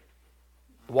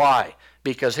 Why?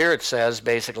 Because here it says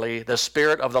basically, the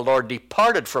Spirit of the Lord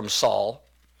departed from Saul,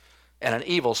 and an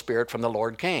evil spirit from the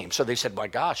Lord came. So they said, my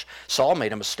gosh, Saul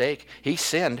made a mistake. He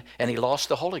sinned, and he lost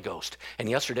the Holy Ghost. And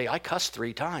yesterday I cussed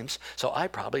 3 times, so I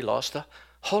probably lost the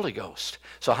Holy Ghost.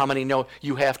 So how many know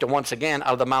you have to, once again,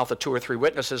 out of the mouth of 2 or 3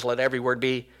 witnesses, let every word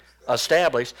be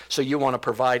established. So you want to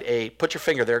provide put your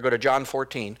finger there, go to John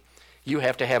 14. You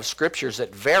have to have scriptures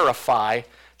that verify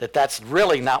that that's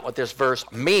really not what this verse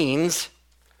means.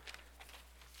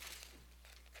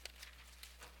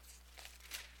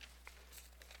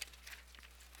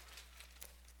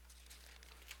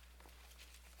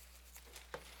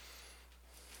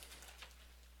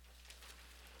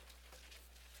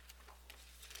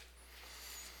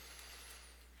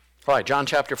 All right, John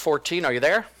chapter 14, are you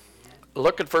there?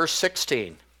 Look at verse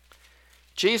 16.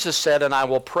 Jesus said, And I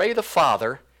will pray the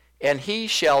Father, and he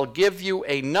shall give you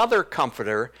another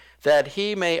comforter, that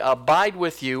he may abide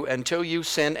with you until you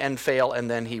sin and fail, and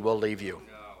then he will leave you.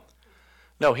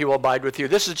 No, he will abide with you.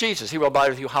 This is Jesus. He will abide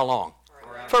with you how long?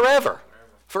 Forever.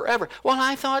 Forever. Well,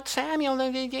 I thought Samuel.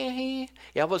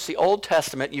 Yeah, well, it's the Old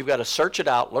Testament. You've got to search it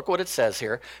out. Look what it says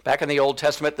here. Back in the Old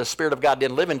Testament, the Spirit of God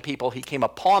didn't live in people. He came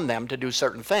upon them to do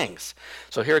certain things.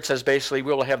 So here it says basically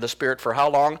we will have the Spirit for how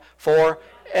long?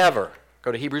 Forever.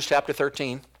 Go to Hebrews chapter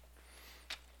 13.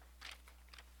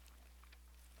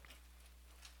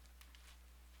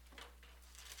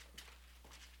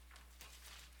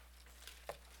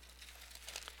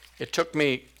 It took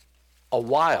me a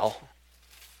while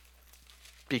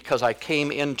because I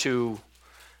came into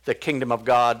the kingdom of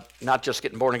God, not just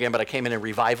getting born again, but I came in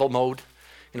revival mode.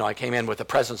 You know, I came in with the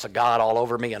presence of God all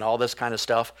over me and all this kind of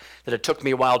stuff, that it took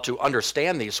me a while to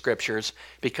understand these scriptures,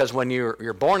 because when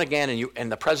you're born again and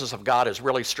the presence of God is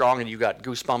really strong and you got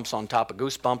goosebumps on top of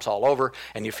goosebumps all over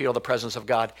and you feel the presence of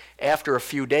God, after a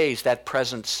few days that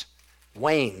presence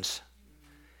wanes.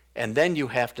 And then you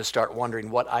have to start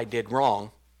wondering what I did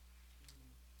wrong.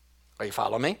 Are you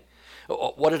following me?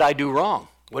 What did I do wrong?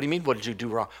 What do you mean, what did you do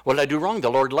wrong? What did I do wrong? The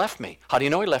Lord left me. How do you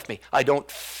know he left me? I don't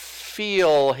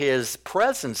feel his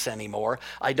presence anymore.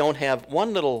 I don't have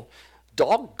one little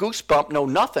dog goosebump, no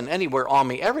nothing anywhere on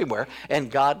me everywhere, and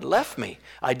God left me.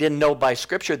 I didn't know by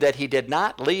Scripture that he did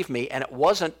not leave me, and it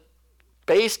wasn't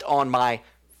based on my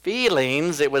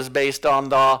feelings. It was based on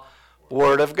the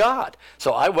Word of God.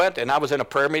 So I went, and I was in a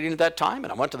prayer meeting at that time,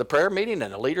 and I went to the prayer meeting,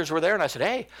 and the leaders were there, and I said,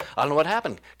 hey, I don't know what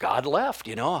happened. God left,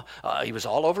 you know. He was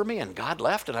all over me, and God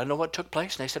left, and I don't know what took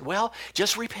place. And they said, well,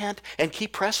 just repent and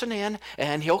keep pressing in,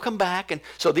 and he'll come back. And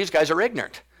so these guys are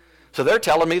ignorant. So they're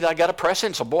telling me that I got to press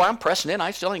in. So, boy, I'm pressing in.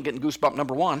 I still ain't getting goosebump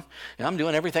number one. And I'm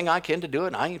doing everything I can to do it,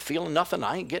 and I ain't feeling nothing.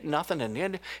 I ain't getting nothing.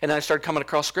 And I started coming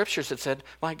across scriptures that said,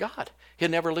 my God, he'll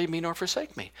never leave me nor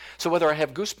forsake me. So whether I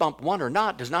have goosebump one or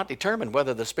not does not determine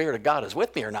whether the Spirit of God is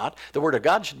with me or not. The Word of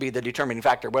God should be the determining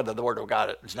factor whether the Word of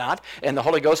God is not. And the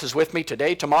Holy Ghost is with me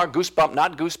today, tomorrow, goosebump,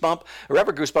 not goosebump, or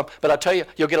ever goosebump. But I'll tell you,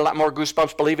 you'll get a lot more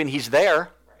goosebumps believing he's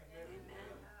there.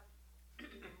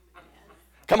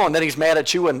 Come on, then he's mad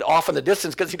at you and off in the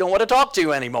distance because he don't want to talk to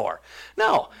you anymore.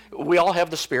 No, we all have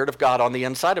the Spirit of God on the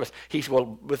inside of us. He's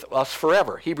with us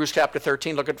forever. Hebrews chapter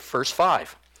 13, look at verse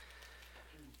 5.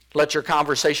 Let your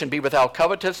conversation be without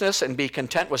covetousness, and be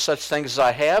content with such things as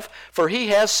I have. For he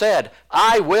has said,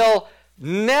 I will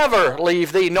never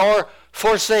leave thee nor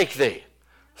forsake thee.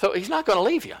 So he's not going to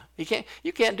leave you.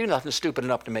 You can't do nothing stupid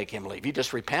enough to make him leave. You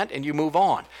just repent and you move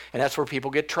on. And that's where people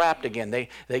get trapped again. They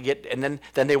get, and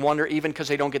then they wonder, even because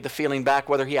they don't get the feeling back,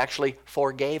 whether he actually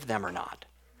forgave them or not.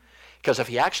 Because if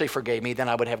he actually forgave me, then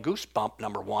I would have goosebump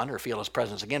number one, or feel his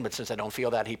presence again. But since I don't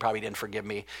feel that, he probably didn't forgive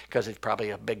me because it's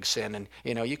probably a big sin. And,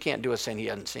 you know, you can't do a sin he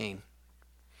hasn't seen.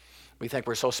 We think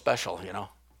we're so special, you know.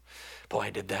 Boy,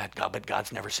 I did that, God, but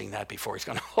God's never seen that before. He's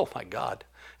going, oh, my God.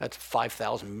 That's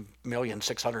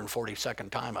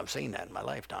 5,000,642nd time I've seen that in my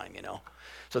lifetime, you know.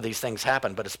 So these things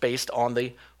happen, but it's based on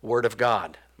the Word of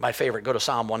God. My favorite, go to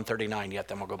Psalm 139 yet,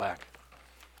 then we'll go back.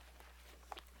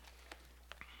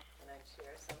 Can I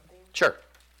share something? Sure.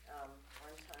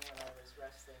 One time when I was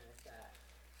wrestling with that,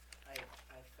 I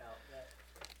felt that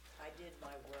I did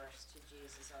my worst to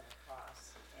Jesus on the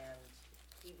cross, and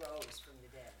he rose from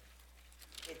the dead.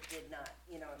 It did not,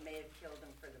 you know, it may have killed him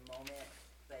for the moment,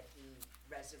 but he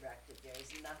resurrected. There is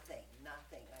nothing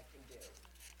I can do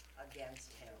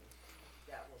against him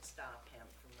that will stop him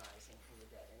from rising from the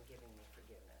dead and giving me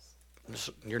forgiveness.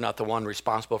 You're not the one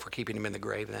responsible for keeping him in the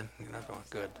grave then? You're not the one.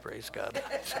 Good, praise God.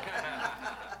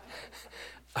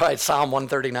 All right, Psalm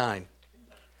 139.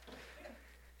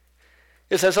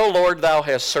 It says, O Lord, thou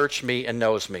hast searched me and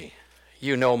knows me.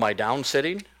 You know my down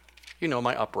sitting, you know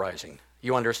my uprising.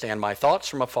 You understand my thoughts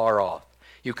from afar off.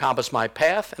 You compass my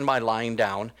path and my lying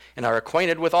down, and are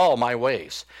acquainted with all my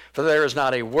ways. For there is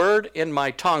not a word in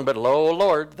my tongue, but lo,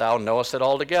 Lord, thou knowest it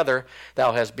altogether.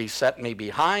 Thou hast beset me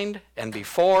behind and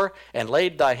before, and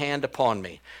laid thy hand upon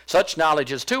me. Such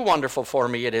knowledge is too wonderful for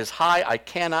me. It is high, I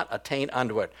cannot attain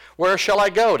unto it. Where shall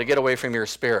I go to get away from your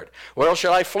spirit? Where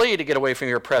shall I flee to get away from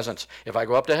your presence? If I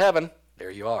go up to heaven, there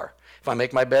you are. If I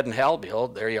make my bed in hell,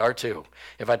 behold, there you are too.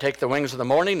 If I take the wings of the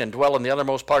morning and dwell in the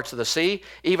uttermost parts of the sea,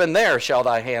 even there shall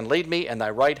thy hand lead me, and thy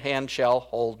right hand shall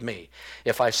hold me.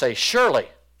 If I say, surely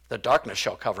the darkness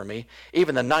shall cover me,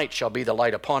 even the night shall be the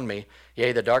light upon me.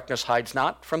 Yea, the darkness hides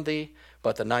not from thee,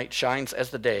 but the night shines as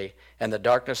the day, and the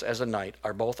darkness as the night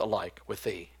are both alike with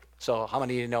thee. So how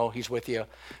many of you know he's with you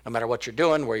no matter what you're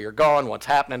doing, where you're going, what's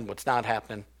happening, what's not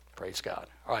happening? Praise God.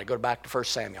 All right, go back to 1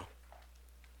 Samuel.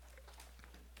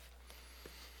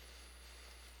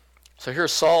 So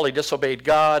here's Saul. He disobeyed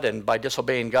God, and by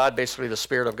disobeying God, basically the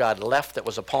Spirit of God left that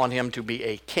was upon him to be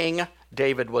a king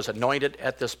David was anointed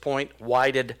at this point.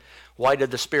 Why did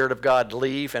the Spirit of God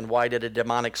leave, and why did a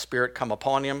demonic spirit come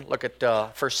upon him? Look at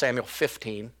 1 Samuel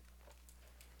 15.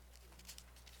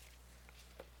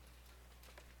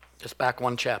 Just back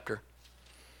one chapter.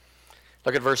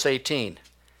 Look at verse 18.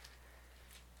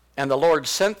 And the Lord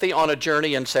sent thee on a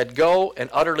journey and said, Go and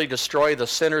utterly destroy the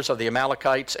sinners of the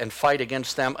Amalekites and fight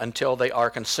against them until they are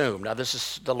consumed. Now this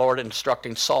is the Lord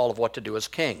instructing Saul of what to do as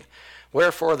king.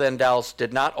 Wherefore then thou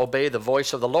did not obey the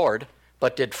voice of the Lord,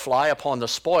 but did fly upon the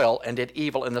spoil and did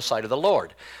evil in the sight of the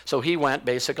Lord. So he went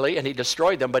basically and he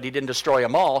destroyed them, but he didn't destroy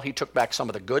them all. He took back some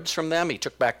of the goods from them. He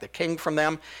took back the king from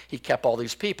them. He kept all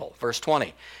these people. Verse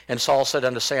 20. And Saul said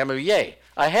unto Samuel, Yea,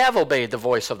 I have obeyed the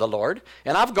voice of the Lord,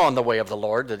 and I've gone the way of the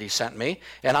Lord that he sent me,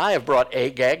 and I have brought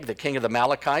Agag, the king of the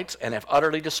Amalekites, and have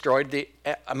utterly destroyed the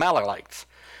Amalekites.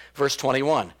 Verse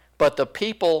 21. But the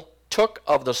people took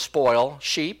of the spoil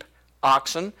sheep,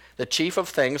 oxen, the chief of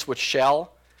things which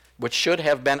should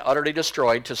have been utterly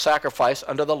destroyed, to sacrifice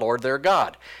unto the Lord their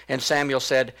God. And Samuel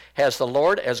said, Has the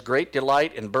Lord as great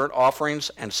delight in burnt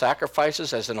offerings and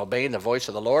sacrifices as in obeying the voice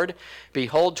of the Lord?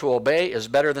 Behold, to obey is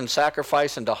better than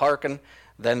sacrifice, and to hearken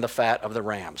than the fat of the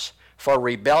rams. For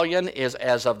rebellion is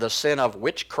as of the sin of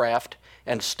witchcraft,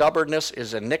 and stubbornness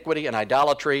is iniquity and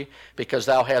idolatry, because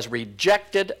thou hast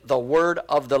rejected the word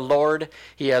of the Lord.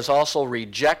 He has also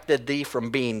rejected thee from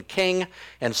being king.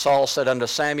 And Saul said unto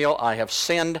Samuel, I have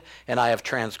sinned, and I have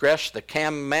transgressed the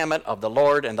commandment of the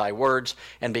Lord and thy words,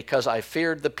 and because I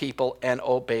feared the people and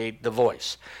obeyed the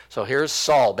voice. So here's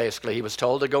Saul, basically. He was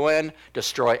told to go in,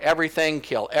 destroy everything,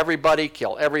 kill everybody,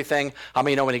 kill everything. How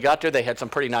many know when he got there, they had some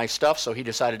pretty nice stuff, so he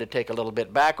decided to take a little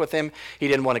bit back with him. He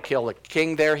didn't want to kill the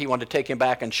king there. He wanted to take him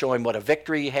back and show him what a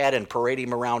victory he had and parade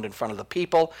him around in front of the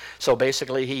people. So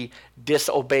basically he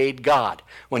disobeyed God.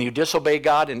 When you disobey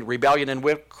God in rebellion and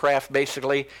witchcraft,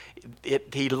 basically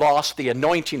he lost the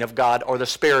anointing of God or the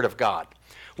Spirit of God.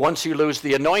 Once you lose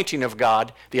the anointing of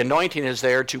God, the anointing is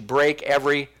there to break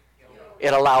every...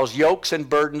 It allows yokes and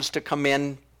burdens to come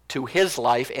in to his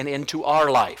life and into our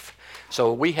life.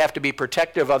 So we have to be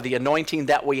protective of the anointing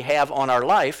that we have on our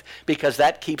life, because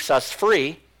that keeps us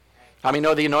free. I mean,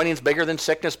 no, the anointing is bigger than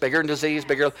sickness, bigger than disease,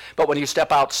 bigger. But when you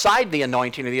step outside the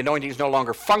anointing, and the anointing is no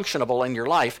longer functionable in your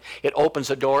life, it opens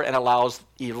the door and allows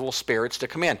evil spirits to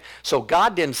come in. So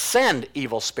God didn't send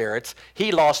evil spirits.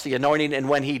 He lost the anointing, and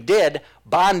when he did,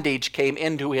 bondage came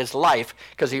into his life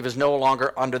because he was no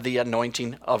longer under the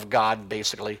anointing of God,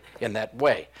 basically, in that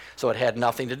way. So it had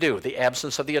nothing to do. The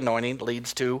absence of the anointing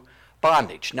leads to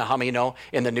bondage. Now, how many know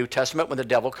in the New Testament when the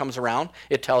devil comes around,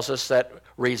 it tells us that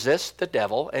resist the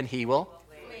devil and he will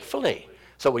flee.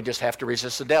 So we just have to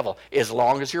resist the devil. As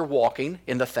long as you're walking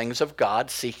in the things of God,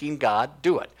 seeking God,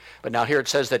 do it. But now here it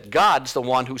says that God's the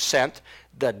one who sent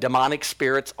the demonic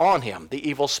spirits on him, the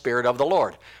evil spirit of the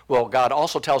Lord. Well, God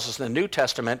also tells us in the New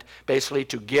Testament basically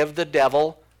to give the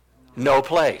devil no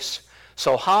place.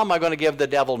 So how am I going to give the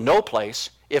devil no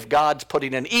place if God's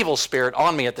putting an evil spirit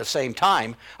on me at the same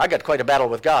time? I got quite a battle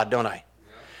with God, don't I?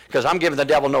 Because I'm giving the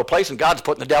devil no place and God's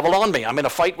putting the devil on me. I'm in a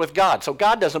fight with God. So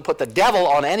God doesn't put the devil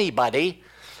on anybody.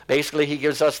 Basically, he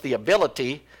gives us the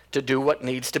ability to do what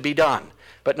needs to be done.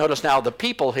 But notice now the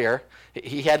people here,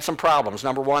 he had some problems.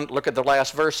 Number one, look at the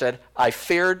last verse, said, I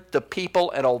feared the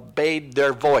people and obeyed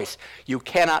their voice. You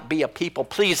cannot be a people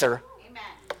pleaser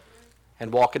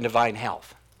and walk in divine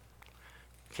health.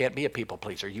 You can't be a people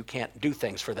pleaser. You can't do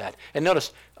things for that. And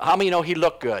notice, how many know he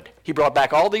looked good? He brought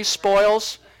back all these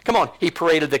spoils. Come on, he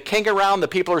paraded the king around. The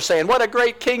people are saying, what a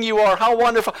great king you are. How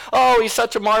wonderful. Oh, he's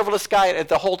such a marvelous guy. And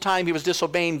the whole time he was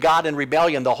disobeying God in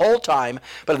rebellion the whole time.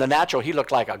 But in the natural, he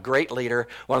looked like a great leader,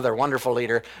 one of their wonderful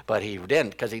leader. But he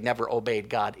didn't, because he never obeyed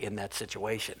God in that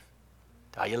situation.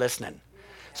 Are you listening?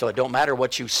 So it don't matter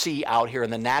what you see out here in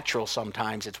the natural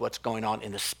sometimes. It's what's going on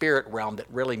in the spirit realm that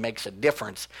really makes a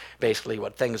difference, basically,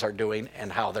 what things are doing and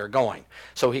how they're going.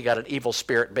 So he got an evil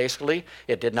spirit, basically.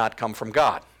 It did not come from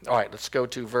God. All right, let's go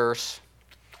to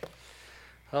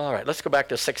let's go back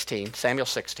to 16, Samuel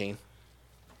 16.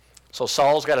 So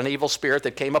Saul's got an evil spirit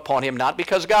that came upon him, not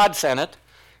because God sent it,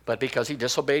 but because he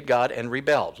disobeyed God and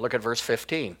rebelled. Look at verse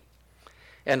 15.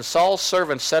 And Saul's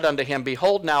servant said unto him,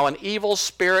 Behold, now an evil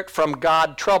spirit from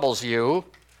God troubles you.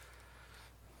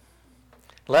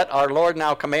 Let our Lord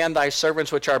now command thy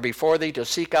servants which are before thee to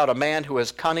seek out a man who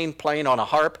is cunning, playing on a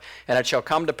harp. And it shall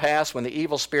come to pass, when the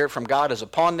evil spirit from God is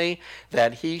upon thee,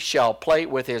 that he shall play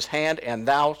with his hand, and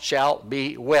thou shalt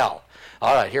be well.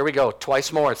 All right, here we go.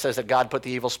 Twice more it says that God put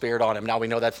the evil spirit on him. Now we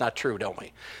know that's not true, don't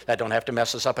we? That don't have to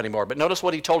mess us up anymore. But notice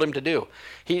what he told him to do.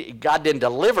 God didn't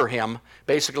deliver him.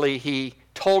 Basically, he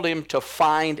told him to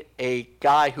find a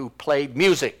guy who played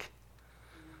music.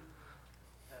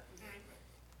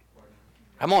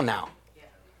 Come on now.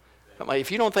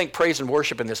 If you don't think praise and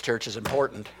worship in this church is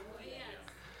important,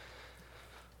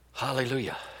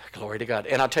 hallelujah, glory to God.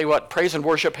 And I'll tell you what, praise and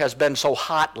worship has been so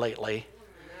hot lately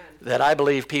that I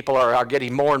believe people are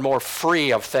getting more and more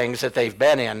free of things that they've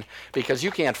been in, because you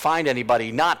can't find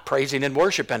anybody not praising and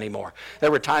worship anymore.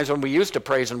 There were times when we used to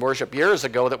praise and worship years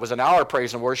ago that was an hour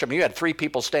praise and worship, and you had 3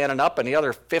 people standing up and the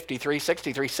other 53,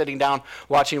 63 sitting down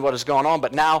watching what is going on.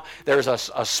 But now there's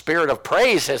a spirit of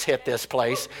praise has hit this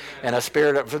place, and a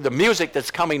spirit of the music that's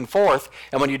coming forth.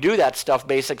 And when you do that stuff,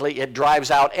 basically, it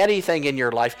drives out anything in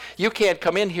your life. You can't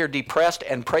come in here depressed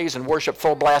and praise and worship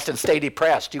full blast and stay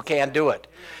depressed. You can't do it.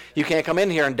 You can't come in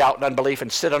here in doubt and unbelief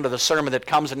and sit under the sermon that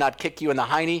comes and not kick you in the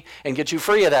hiney and get you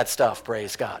free of that stuff,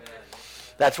 praise God.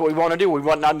 That's what we want to do. We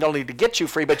want not only to get you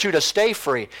free, but you to stay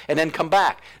free and then come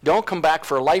back. Don't come back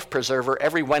for a life preserver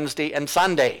every Wednesday and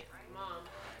Sunday.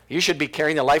 You should be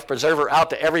carrying the life preserver out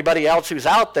to everybody else who's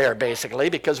out there, basically,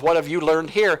 because what have you learned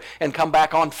here, and come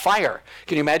back on fire?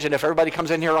 Can you imagine if everybody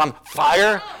comes in here on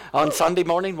fire on Sunday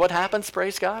morning? What happens,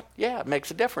 praise God? Yeah, it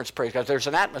makes a difference, praise God. There's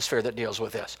an atmosphere that deals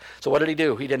with this. So what did he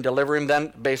do? He didn't deliver him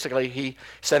then. Basically, he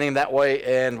sent him that way,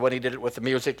 and when he did it with the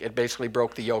music, it basically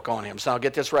broke the yoke on him. So now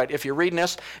get this right. If you're reading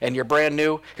this and you're brand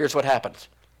new, here's what happens.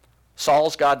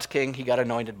 Saul's God's king. He got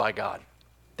anointed by God.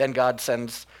 Then God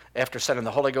sends, after sending the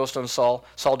Holy Ghost on Saul,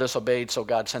 Saul disobeyed, so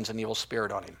God sends an evil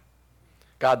spirit on him.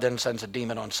 God then sends a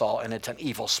demon on Saul, and it's an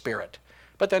evil spirit.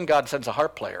 But then God sends a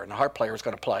harp player, and the harp player is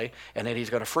going to play, and then he's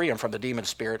going to free him from the demon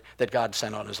spirit that God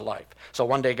sent on his life. So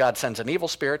one day God sends an evil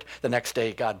spirit, the next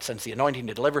day God sends the anointing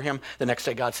to deliver him, the next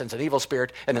day God sends an evil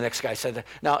spirit, and the next guy said,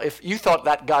 now if you thought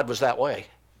that God was that way,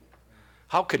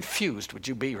 how confused would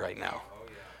you be right now?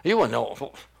 You wouldn't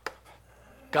know.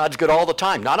 God's good all the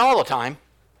time. Not all the time.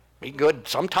 He's good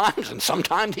sometimes, and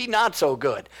sometimes he's not so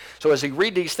good. So as you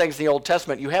read these things in the Old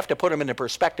Testament, you have to put them in the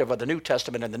perspective of the New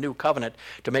Testament and the New Covenant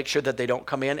to make sure that they don't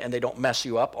come in and they don't mess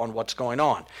you up on what's going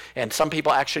on. And some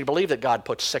people actually believe that God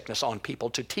puts sickness on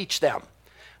people to teach them.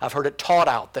 I've heard it taught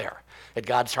out there, that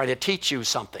God's trying to teach you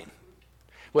something.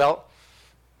 Well,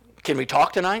 can we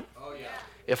talk tonight? Oh, yeah.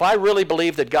 If I really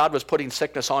believe that God was putting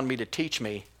sickness on me to teach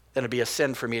me, then it'd be a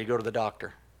sin for me to go to the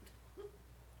doctor.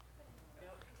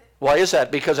 Why is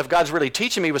that? Because if God's really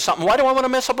teaching me with something, why do I want to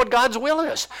mess up what God's will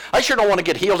is? I sure don't want to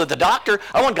get healed at the doctor.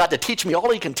 I want God to teach me all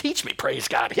he can teach me, praise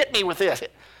God. Hit me with this.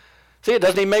 See, it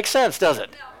doesn't even make sense, does it?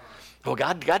 No. Well,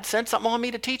 God sent something on me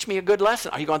to teach me a good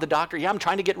lesson. Are you going to the doctor? Yeah, I'm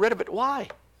trying to get rid of it. Why?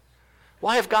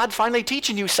 Why if God's finally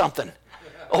teaching you something?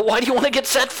 Oh, why do you want to get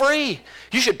set free?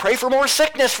 You should pray for more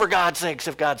sickness, for God's sakes,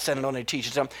 if God's sending on to teach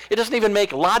you something. It doesn't even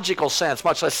make logical sense,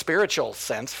 much less spiritual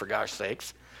sense, for gosh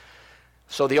sakes.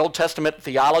 So the Old Testament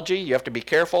theology, you have to be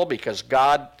careful, because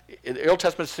the Old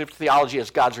Testament theology is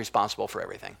God's responsible for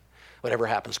everything. Whatever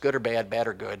happens, good or bad, bad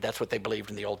or good, that's what they believed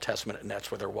in the Old Testament, and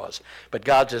that's where there was. But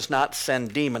God does not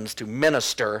send demons to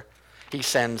minister. He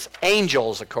sends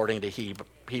angels, according to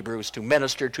Hebrews, to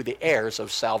minister to the heirs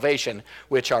of salvation,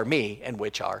 which are me and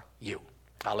which are you.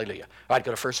 Hallelujah. All right,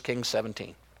 go to 1 Kings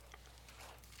 17.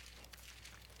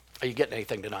 Are you getting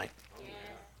anything tonight?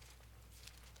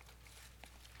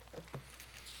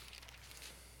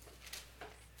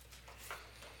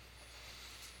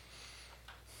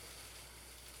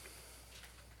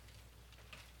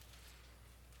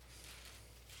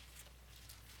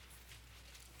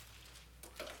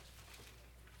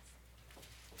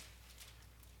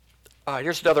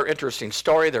 Here's another interesting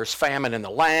story. There's famine in the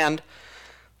land.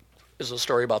 This is a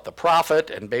story about the prophet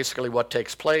and basically what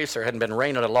takes place. There hadn't been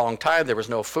rain in a long time. There was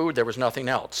no food. There was nothing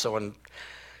else. So in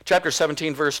chapter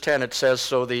 17, verse 10, it says,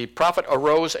 so the prophet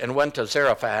arose and went to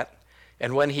Zarephath.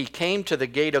 And when he came to the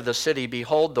gate of the city,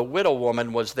 behold, the widow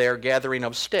woman was there gathering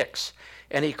of sticks.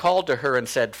 And he called to her and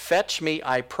said, fetch me,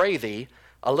 I pray thee,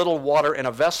 a little water in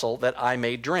a vessel that I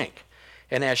may drink.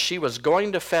 And as she was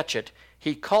going to fetch it,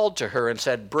 he called to her and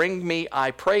said, bring me, I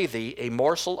pray thee, a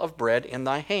morsel of bread in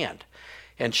thy hand.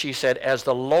 And she said, as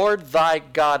the Lord thy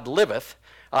God liveth,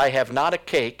 I have not a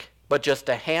cake, but just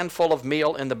a handful of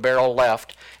meal in the barrel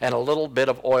left, and a little bit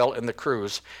of oil in the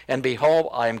cruse. And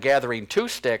behold, I am gathering 2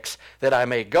 sticks, that I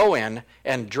may go in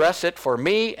and dress it for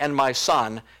me and my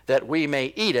son, that we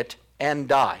may eat it and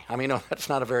die. I mean, no, that's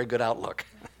not a very good outlook.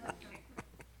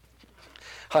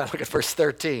 All right, look at verse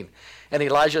 13. And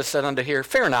Elijah said unto her,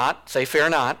 fear not. Say, fear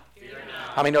not. Fear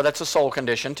not. I mean, no, that's a soul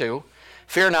condition too.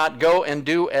 Fear not, go and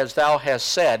do as thou hast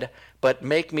said, but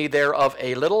make me thereof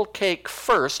a little cake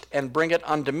first, and bring it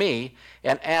unto me,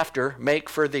 and after make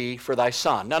for thee for thy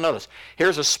son. Now notice,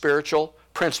 here's a spiritual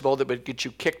principle that would get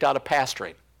you kicked out of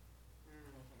pastoring.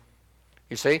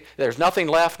 You see, there's nothing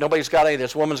left. Nobody's got any.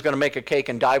 This woman's going to make a cake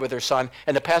and die with her son.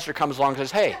 And the pastor comes along and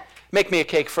says, hey, Make me a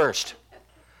cake first.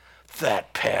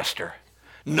 That pastor,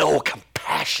 no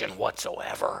compassion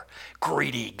whatsoever.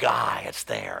 Greedy guy, it's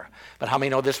there. But how many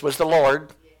know this was the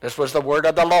Lord? This was the word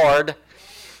of the Lord.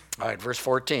 All right, verse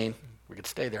 14. We could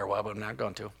stay there a while, but I'm not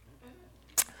going to.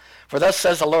 For thus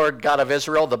says the Lord God of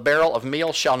Israel, the barrel of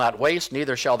meal shall not waste,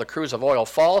 neither shall the cruse of oil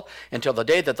fall, until the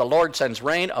day that the Lord sends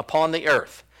rain upon the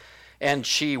earth. And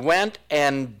she went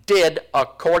and did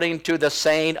according to the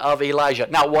saying of Elijah.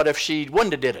 Now, what if she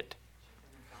wouldn't have did it?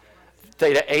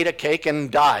 They ate a cake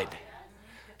and died.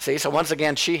 See, so once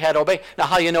again, she had obeyed. Now,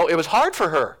 how you know it was hard for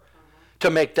her to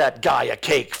make that guy a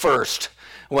cake first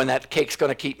when that cake's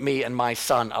going to keep me and my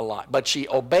son alive? But she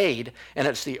obeyed, and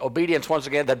it's the obedience, once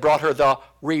again, that brought her the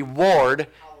reward.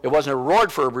 It wasn't a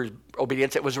reward for her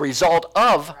obedience. It was a result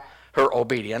of her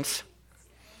obedience.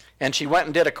 And she went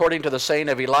and did according to the saying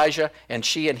of Elijah, and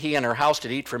he and her house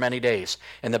did eat for many days.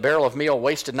 And the barrel of meal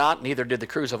wasted not, neither did the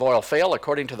cruse of oil fail,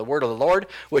 according to the word of the Lord,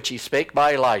 which he spake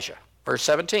by Elijah. Verse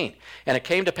 17, and it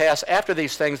came to pass after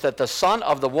these things that the son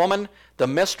of the woman, the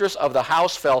mistress of the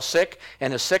house, fell sick,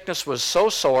 and his sickness was so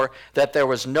sore that there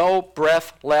was no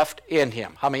breath left in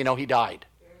him. How many know he died?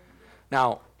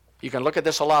 Now, you can look at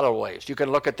this a lot of ways. You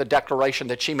can look at the declaration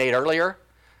that she made earlier.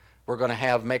 We're going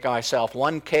to make myself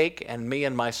one cake, and me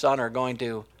and my son are going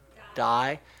to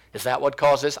die. Is that what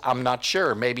caused this? I'm not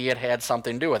sure. Maybe it had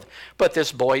something to do with it. But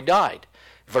this boy died.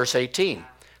 Verse 18,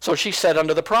 so she said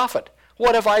unto the prophet,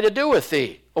 what have I to do with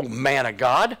thee, O man of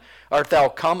God? Art thou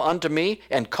come unto me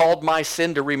and called my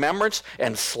sin to remembrance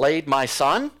and slayed my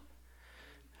son?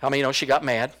 How many know she got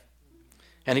mad?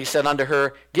 And he said unto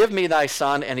her, give me thy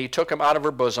son. And he took him out of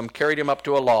her bosom, carried him up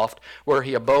to a loft, where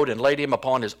he abode, and laid him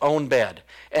upon his own bed.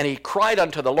 And he cried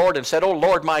unto the Lord, and said, O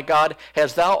Lord my God,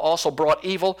 hast thou also brought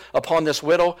evil upon this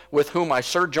widow with whom I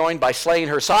sojourned by slaying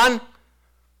her son?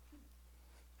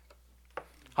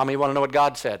 How many want to know what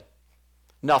God said?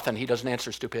 Nothing. He doesn't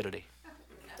answer stupidity.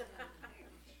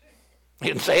 He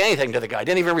didn't say anything to the guy.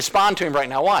 Didn't even respond to him right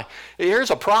now. Why? Here's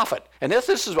a prophet. And this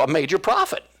is a major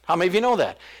prophet. How many of you know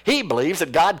that? He believes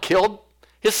that God killed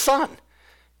his son.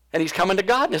 And he's coming to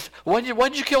God and says, why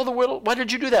did you kill the widow? Why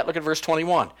did you do that? Look at verse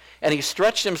 21. And he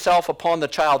stretched himself upon the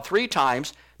child 3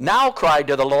 times, now cried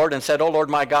to the Lord and said, O Lord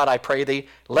my God, I pray thee,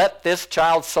 let this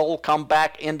child's soul come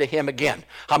back into him again.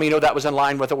 How many know that was in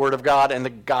line with the word of God and the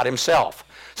God himself?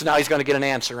 So now he's going to get an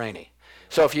answer, ain't he?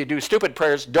 So if you do stupid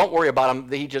prayers, don't worry about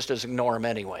him. He just does ignore them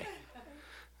anyway.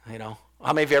 You know,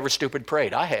 how many of you ever stupid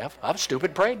prayed? I have. I've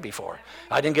stupid prayed before.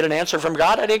 I didn't get an answer from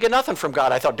God. I didn't get nothing from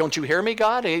God. I thought, don't you hear me,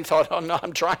 God? And he thought, oh, no,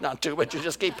 I'm trying not to, but you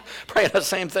just keep praying the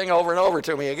same thing over and over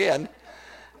to me again.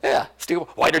 Yeah, stupid.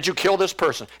 Why did you kill this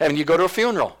person? And you go to a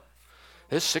funeral.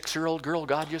 This 6-year-old girl,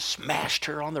 God just smashed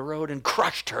her on the road and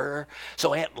crushed her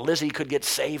so Aunt Lizzie could get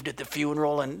saved at the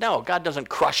funeral. And no, God doesn't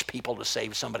crush people to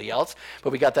save somebody else.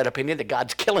 But we got that opinion that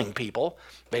God's killing people,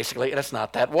 basically, and it's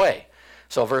not that way.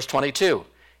 So verse 22,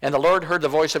 and the Lord heard the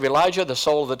voice of Elijah. The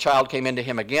soul of the child came into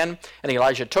him again. And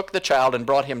Elijah took the child and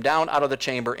brought him down out of the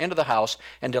chamber into the house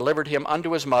and delivered him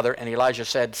unto his mother. And Elijah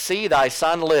said, see, thy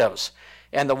son lives.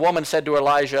 And the woman said to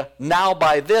Elijah, now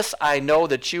by this I know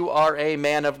that you are a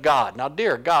man of God. Now,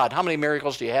 dear God, how many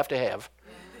miracles do you have to have?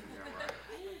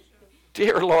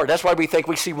 Dear Lord, that's why we think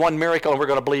we see one miracle and we're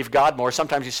going to believe God more.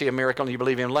 Sometimes you see a miracle and you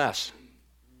believe him less.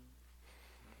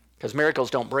 Because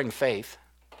miracles don't bring faith.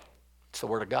 It's the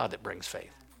word of God that brings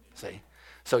faith. See?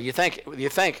 So you think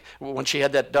when she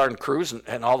had that darn cruise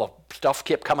and all the stuff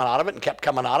kept coming out of it and kept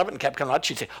coming out of it and kept coming out,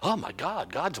 she'd say, oh my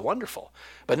God, God's wonderful.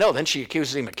 But no, then she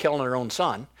accuses him of killing her own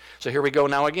son. So here we go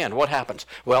now again. What happens?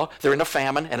 Well, they're in a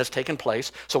famine and it's taken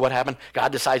place. So what happened?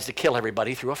 God decides to kill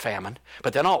everybody through a famine.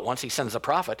 But then all at once he sends a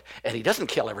prophet and he doesn't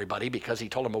kill everybody because he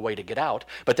told them a way to get out.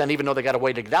 But then even though they got a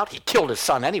way to get out, he killed his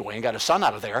son anyway and got his son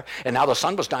out of there. And now the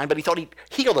son was dying, but he thought he'd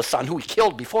heal the son who he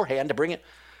killed beforehand to bring it.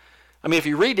 I mean, if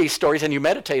you read these stories and you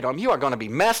meditate on them, you are going to be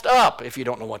messed up if you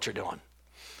don't know what you're doing.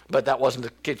 But that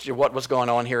wasn't what was going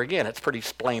on here again. It's pretty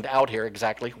explained out here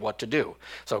exactly what to do.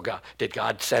 So did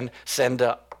God send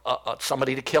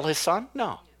somebody to kill his son?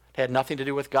 No. It had nothing to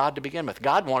do with God to begin with.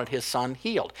 God wanted his son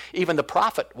healed. Even the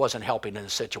prophet wasn't helping in the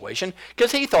situation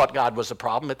because he thought God was the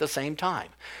problem at the same time.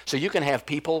 So you can have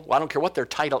people, I don't care what their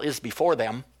title is before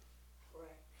them,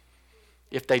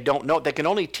 if they don't know, they can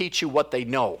only teach you what they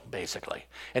know, basically.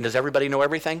 And does everybody know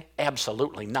everything?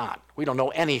 Absolutely not. We don't know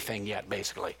anything yet,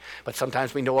 basically. But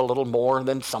sometimes we know a little more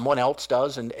than someone else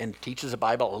does and teaches the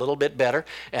Bible a little bit better,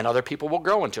 and other people will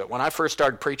grow into it. When I first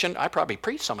started preaching, I probably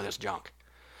preached some of this junk.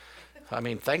 I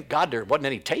mean, thank God there wasn't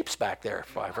any tapes back there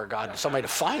for God, somebody to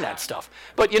find that stuff.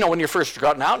 But, when you're first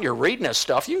gotten out and you're reading this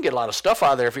stuff, you can get a lot of stuff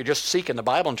out of there if you're just seeking the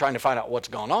Bible and trying to find out what's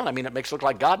going on. I mean, it makes it look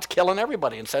like God's killing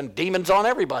everybody and sending demons on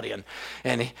everybody.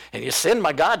 And you sin,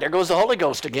 my God, there goes the Holy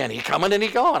Ghost again. He's coming and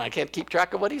he's going. I can't keep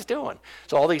track of what he's doing.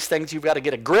 So all these things you've got to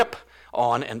get a grip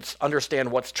on and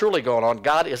understand what's truly going on.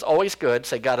 God is always good.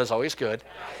 Say, God is always good.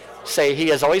 Say,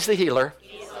 he is always the healer.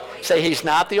 Say, he's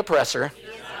not the oppressor.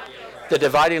 The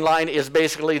dividing line is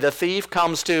basically the thief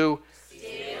comes to steal,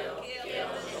 kill,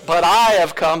 but I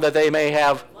have come that they may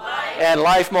have life, and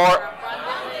life more.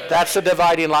 That's the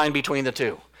dividing line between the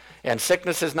two. And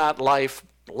sickness is not life.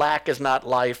 Lack is not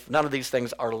life. None of these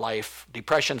things are life.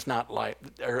 Depression's not life.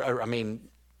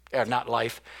 Not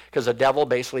life, because the devil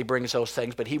basically brings those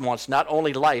things. But he wants not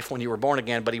only life when you were born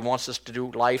again, but he wants us to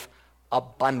do life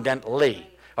abundantly.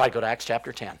 All right, go to Acts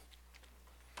chapter 10.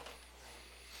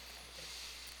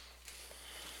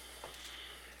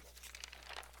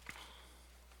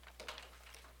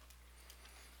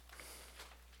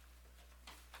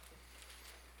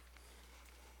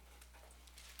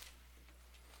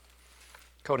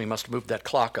 Cody must have moved that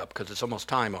clock up because it's almost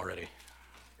time already.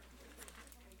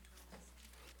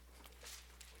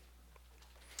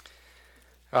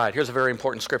 All right, here's a very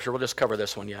important scripture. We'll just cover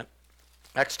this one yet.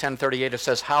 Acts 10:38, it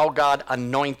says, how God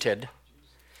anointed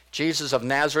Jesus of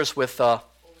Nazareth with the...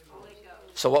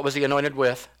 So what was he anointed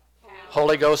with? Power.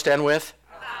 Holy Ghost and with?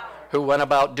 Power. Who went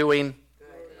about doing? Good.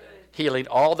 Healing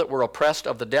all that were oppressed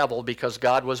of the devil, because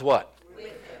God was what?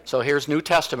 So here's New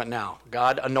Testament now.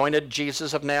 God anointed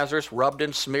Jesus of Nazareth, rubbed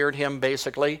and smeared him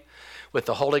basically with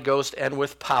the Holy Ghost and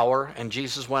with power. And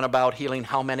Jesus went about healing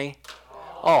how many?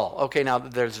 All. Okay, now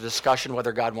there's a discussion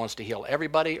whether God wants to heal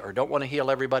everybody or don't want to heal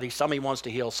everybody. Some he wants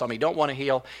to heal, some he don't want to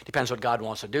heal. Depends what God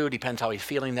wants to do. Depends how he's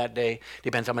feeling that day.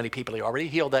 Depends how many people he already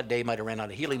healed that day. Might have ran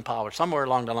out of healing power somewhere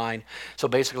along the line. So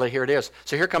basically here it is.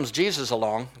 So here comes Jesus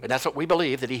along, and that's what we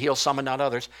believe, that he heals some and not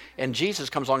others. And Jesus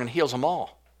comes along and heals them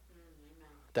all.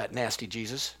 That nasty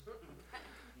Jesus.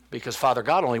 Because Father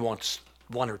God only wants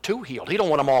one or two healed. He don't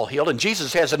want them all healed. And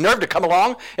Jesus has the nerve to come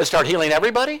along and start healing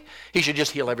everybody. He should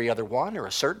just heal every other one or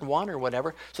a certain one or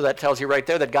whatever. So that tells you right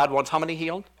there that God wants how many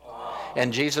healed? All.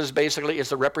 And Jesus basically is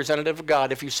the representative of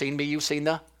God. If you've seen me, you've seen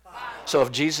the Father. So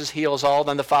if Jesus heals all,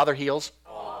 then the Father heals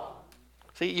all.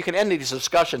 See, you can end these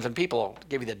discussions and people will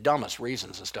give you the dumbest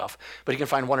reasons and stuff. But you can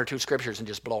find one or two scriptures and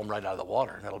just blow them right out of the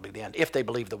water. And that'll be the end. If they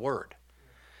believe the word.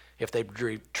 If they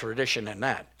drew tradition in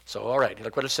that. So, all right,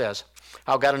 look what it says.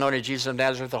 How God anointed Jesus of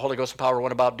Nazareth, the Holy Ghost and power,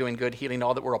 went about doing good, healing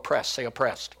all that were oppressed. Say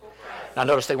oppressed. Now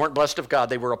notice they weren't blessed of God.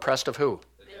 They were oppressed of who?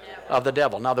 Of the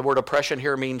devil. Now the word oppression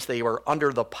here means they were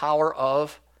under the power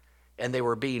of, and they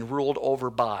were being ruled over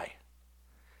by.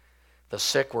 The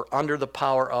sick were under the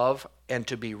power of and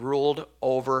to be ruled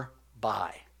over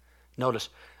by. Notice,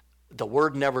 the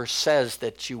word never says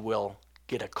that you will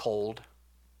get a cold.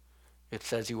 It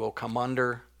says you will come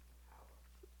under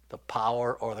the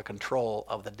power or the control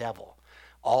of the devil.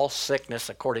 All sickness,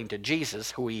 according to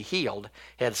Jesus, who he healed,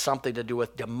 had something to do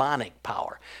with demonic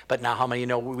power. But now how many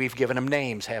know we've given them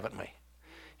names, haven't we?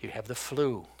 You have the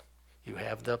flu. You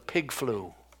have the pig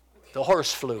flu, the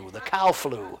horse flu, the cow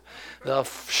flu, the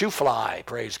shoe fly,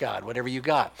 praise God, whatever you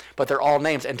got. But they're all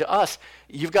names. And to us,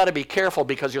 you've got to be careful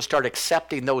because you'll start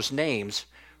accepting those names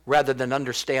rather than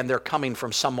understand they're coming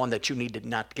from someone that you need to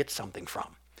not get something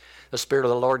from. The Spirit of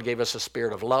the Lord gave us a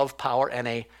spirit of love, power, and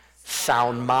a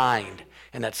sound mind.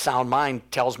 And that sound mind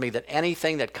tells me that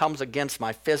anything that comes against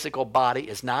my physical body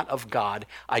is not of God.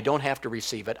 I don't have to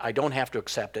receive it. I don't have to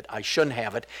accept it. I shouldn't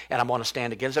have it. And I'm going to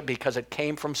stand against it because it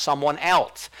came from someone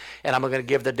else. And I'm going to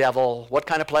give the devil what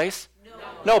kind of place?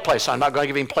 No place. So I'm not going to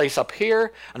give him place up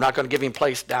here. I'm not going to give him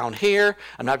place down here.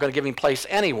 I'm not going to give him place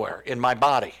anywhere in my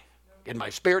body. In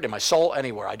my spirit, in my soul,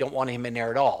 anywhere. I don't want him in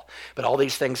there at all. But all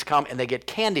these things come and they get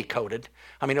candy coated.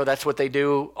 I mean, that's what they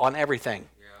do on everything.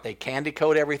 Yeah. They candy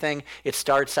coat everything. It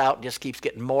starts out and just keeps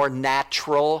getting more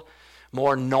natural,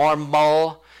 more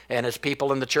normal. And as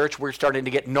people in the church, we're starting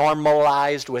to get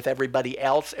normalized with everybody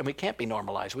else. And we can't be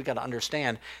normalized. We got to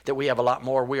understand that we have a lot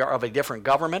more. We are of a different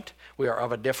government. We are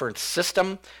of a different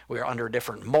system. We are under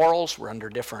different morals. We're under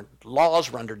different laws.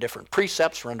 We're under different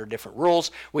precepts. We're under different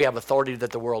rules. We have authority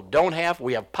that the world don't have.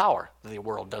 We have power that the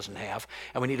world doesn't have.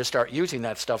 And we need to start using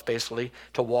that stuff basically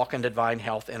to walk in divine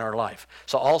health in our life.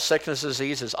 So all sickness and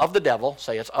disease is of the devil.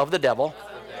 Say it's of the devil.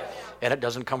 And it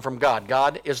doesn't come from God.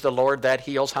 God is the Lord that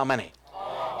heals how many?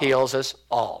 heals us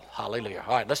all. Hallelujah.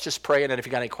 All right, let's just pray, and then if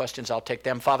you got any questions, I'll take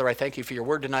them. Father, I thank you for your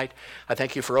word tonight. I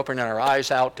thank you for opening our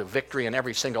eyes out to victory in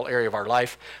every single area of our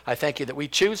life. I thank you that we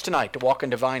choose tonight to walk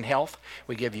in divine health.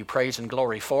 We give you praise and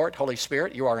glory for it. Holy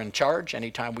Spirit, you are in charge.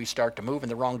 Anytime we start to move in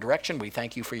the wrong direction, we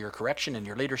thank you for your correction and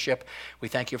your leadership. We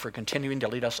thank you for continuing to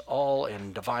lead us all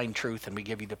in divine truth, and we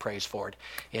give you the praise for it.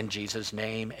 In Jesus'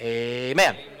 name,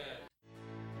 amen.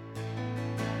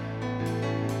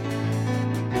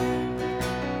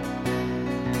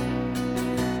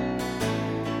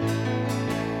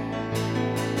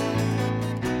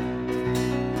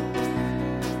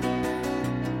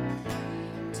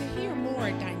 To hear more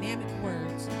dynamic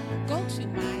words, go to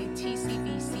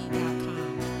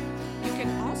mytcvc.com. You can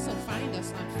also find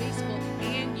us on Facebook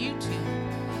and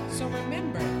YouTube. So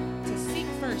remember to seek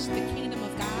first the kingdom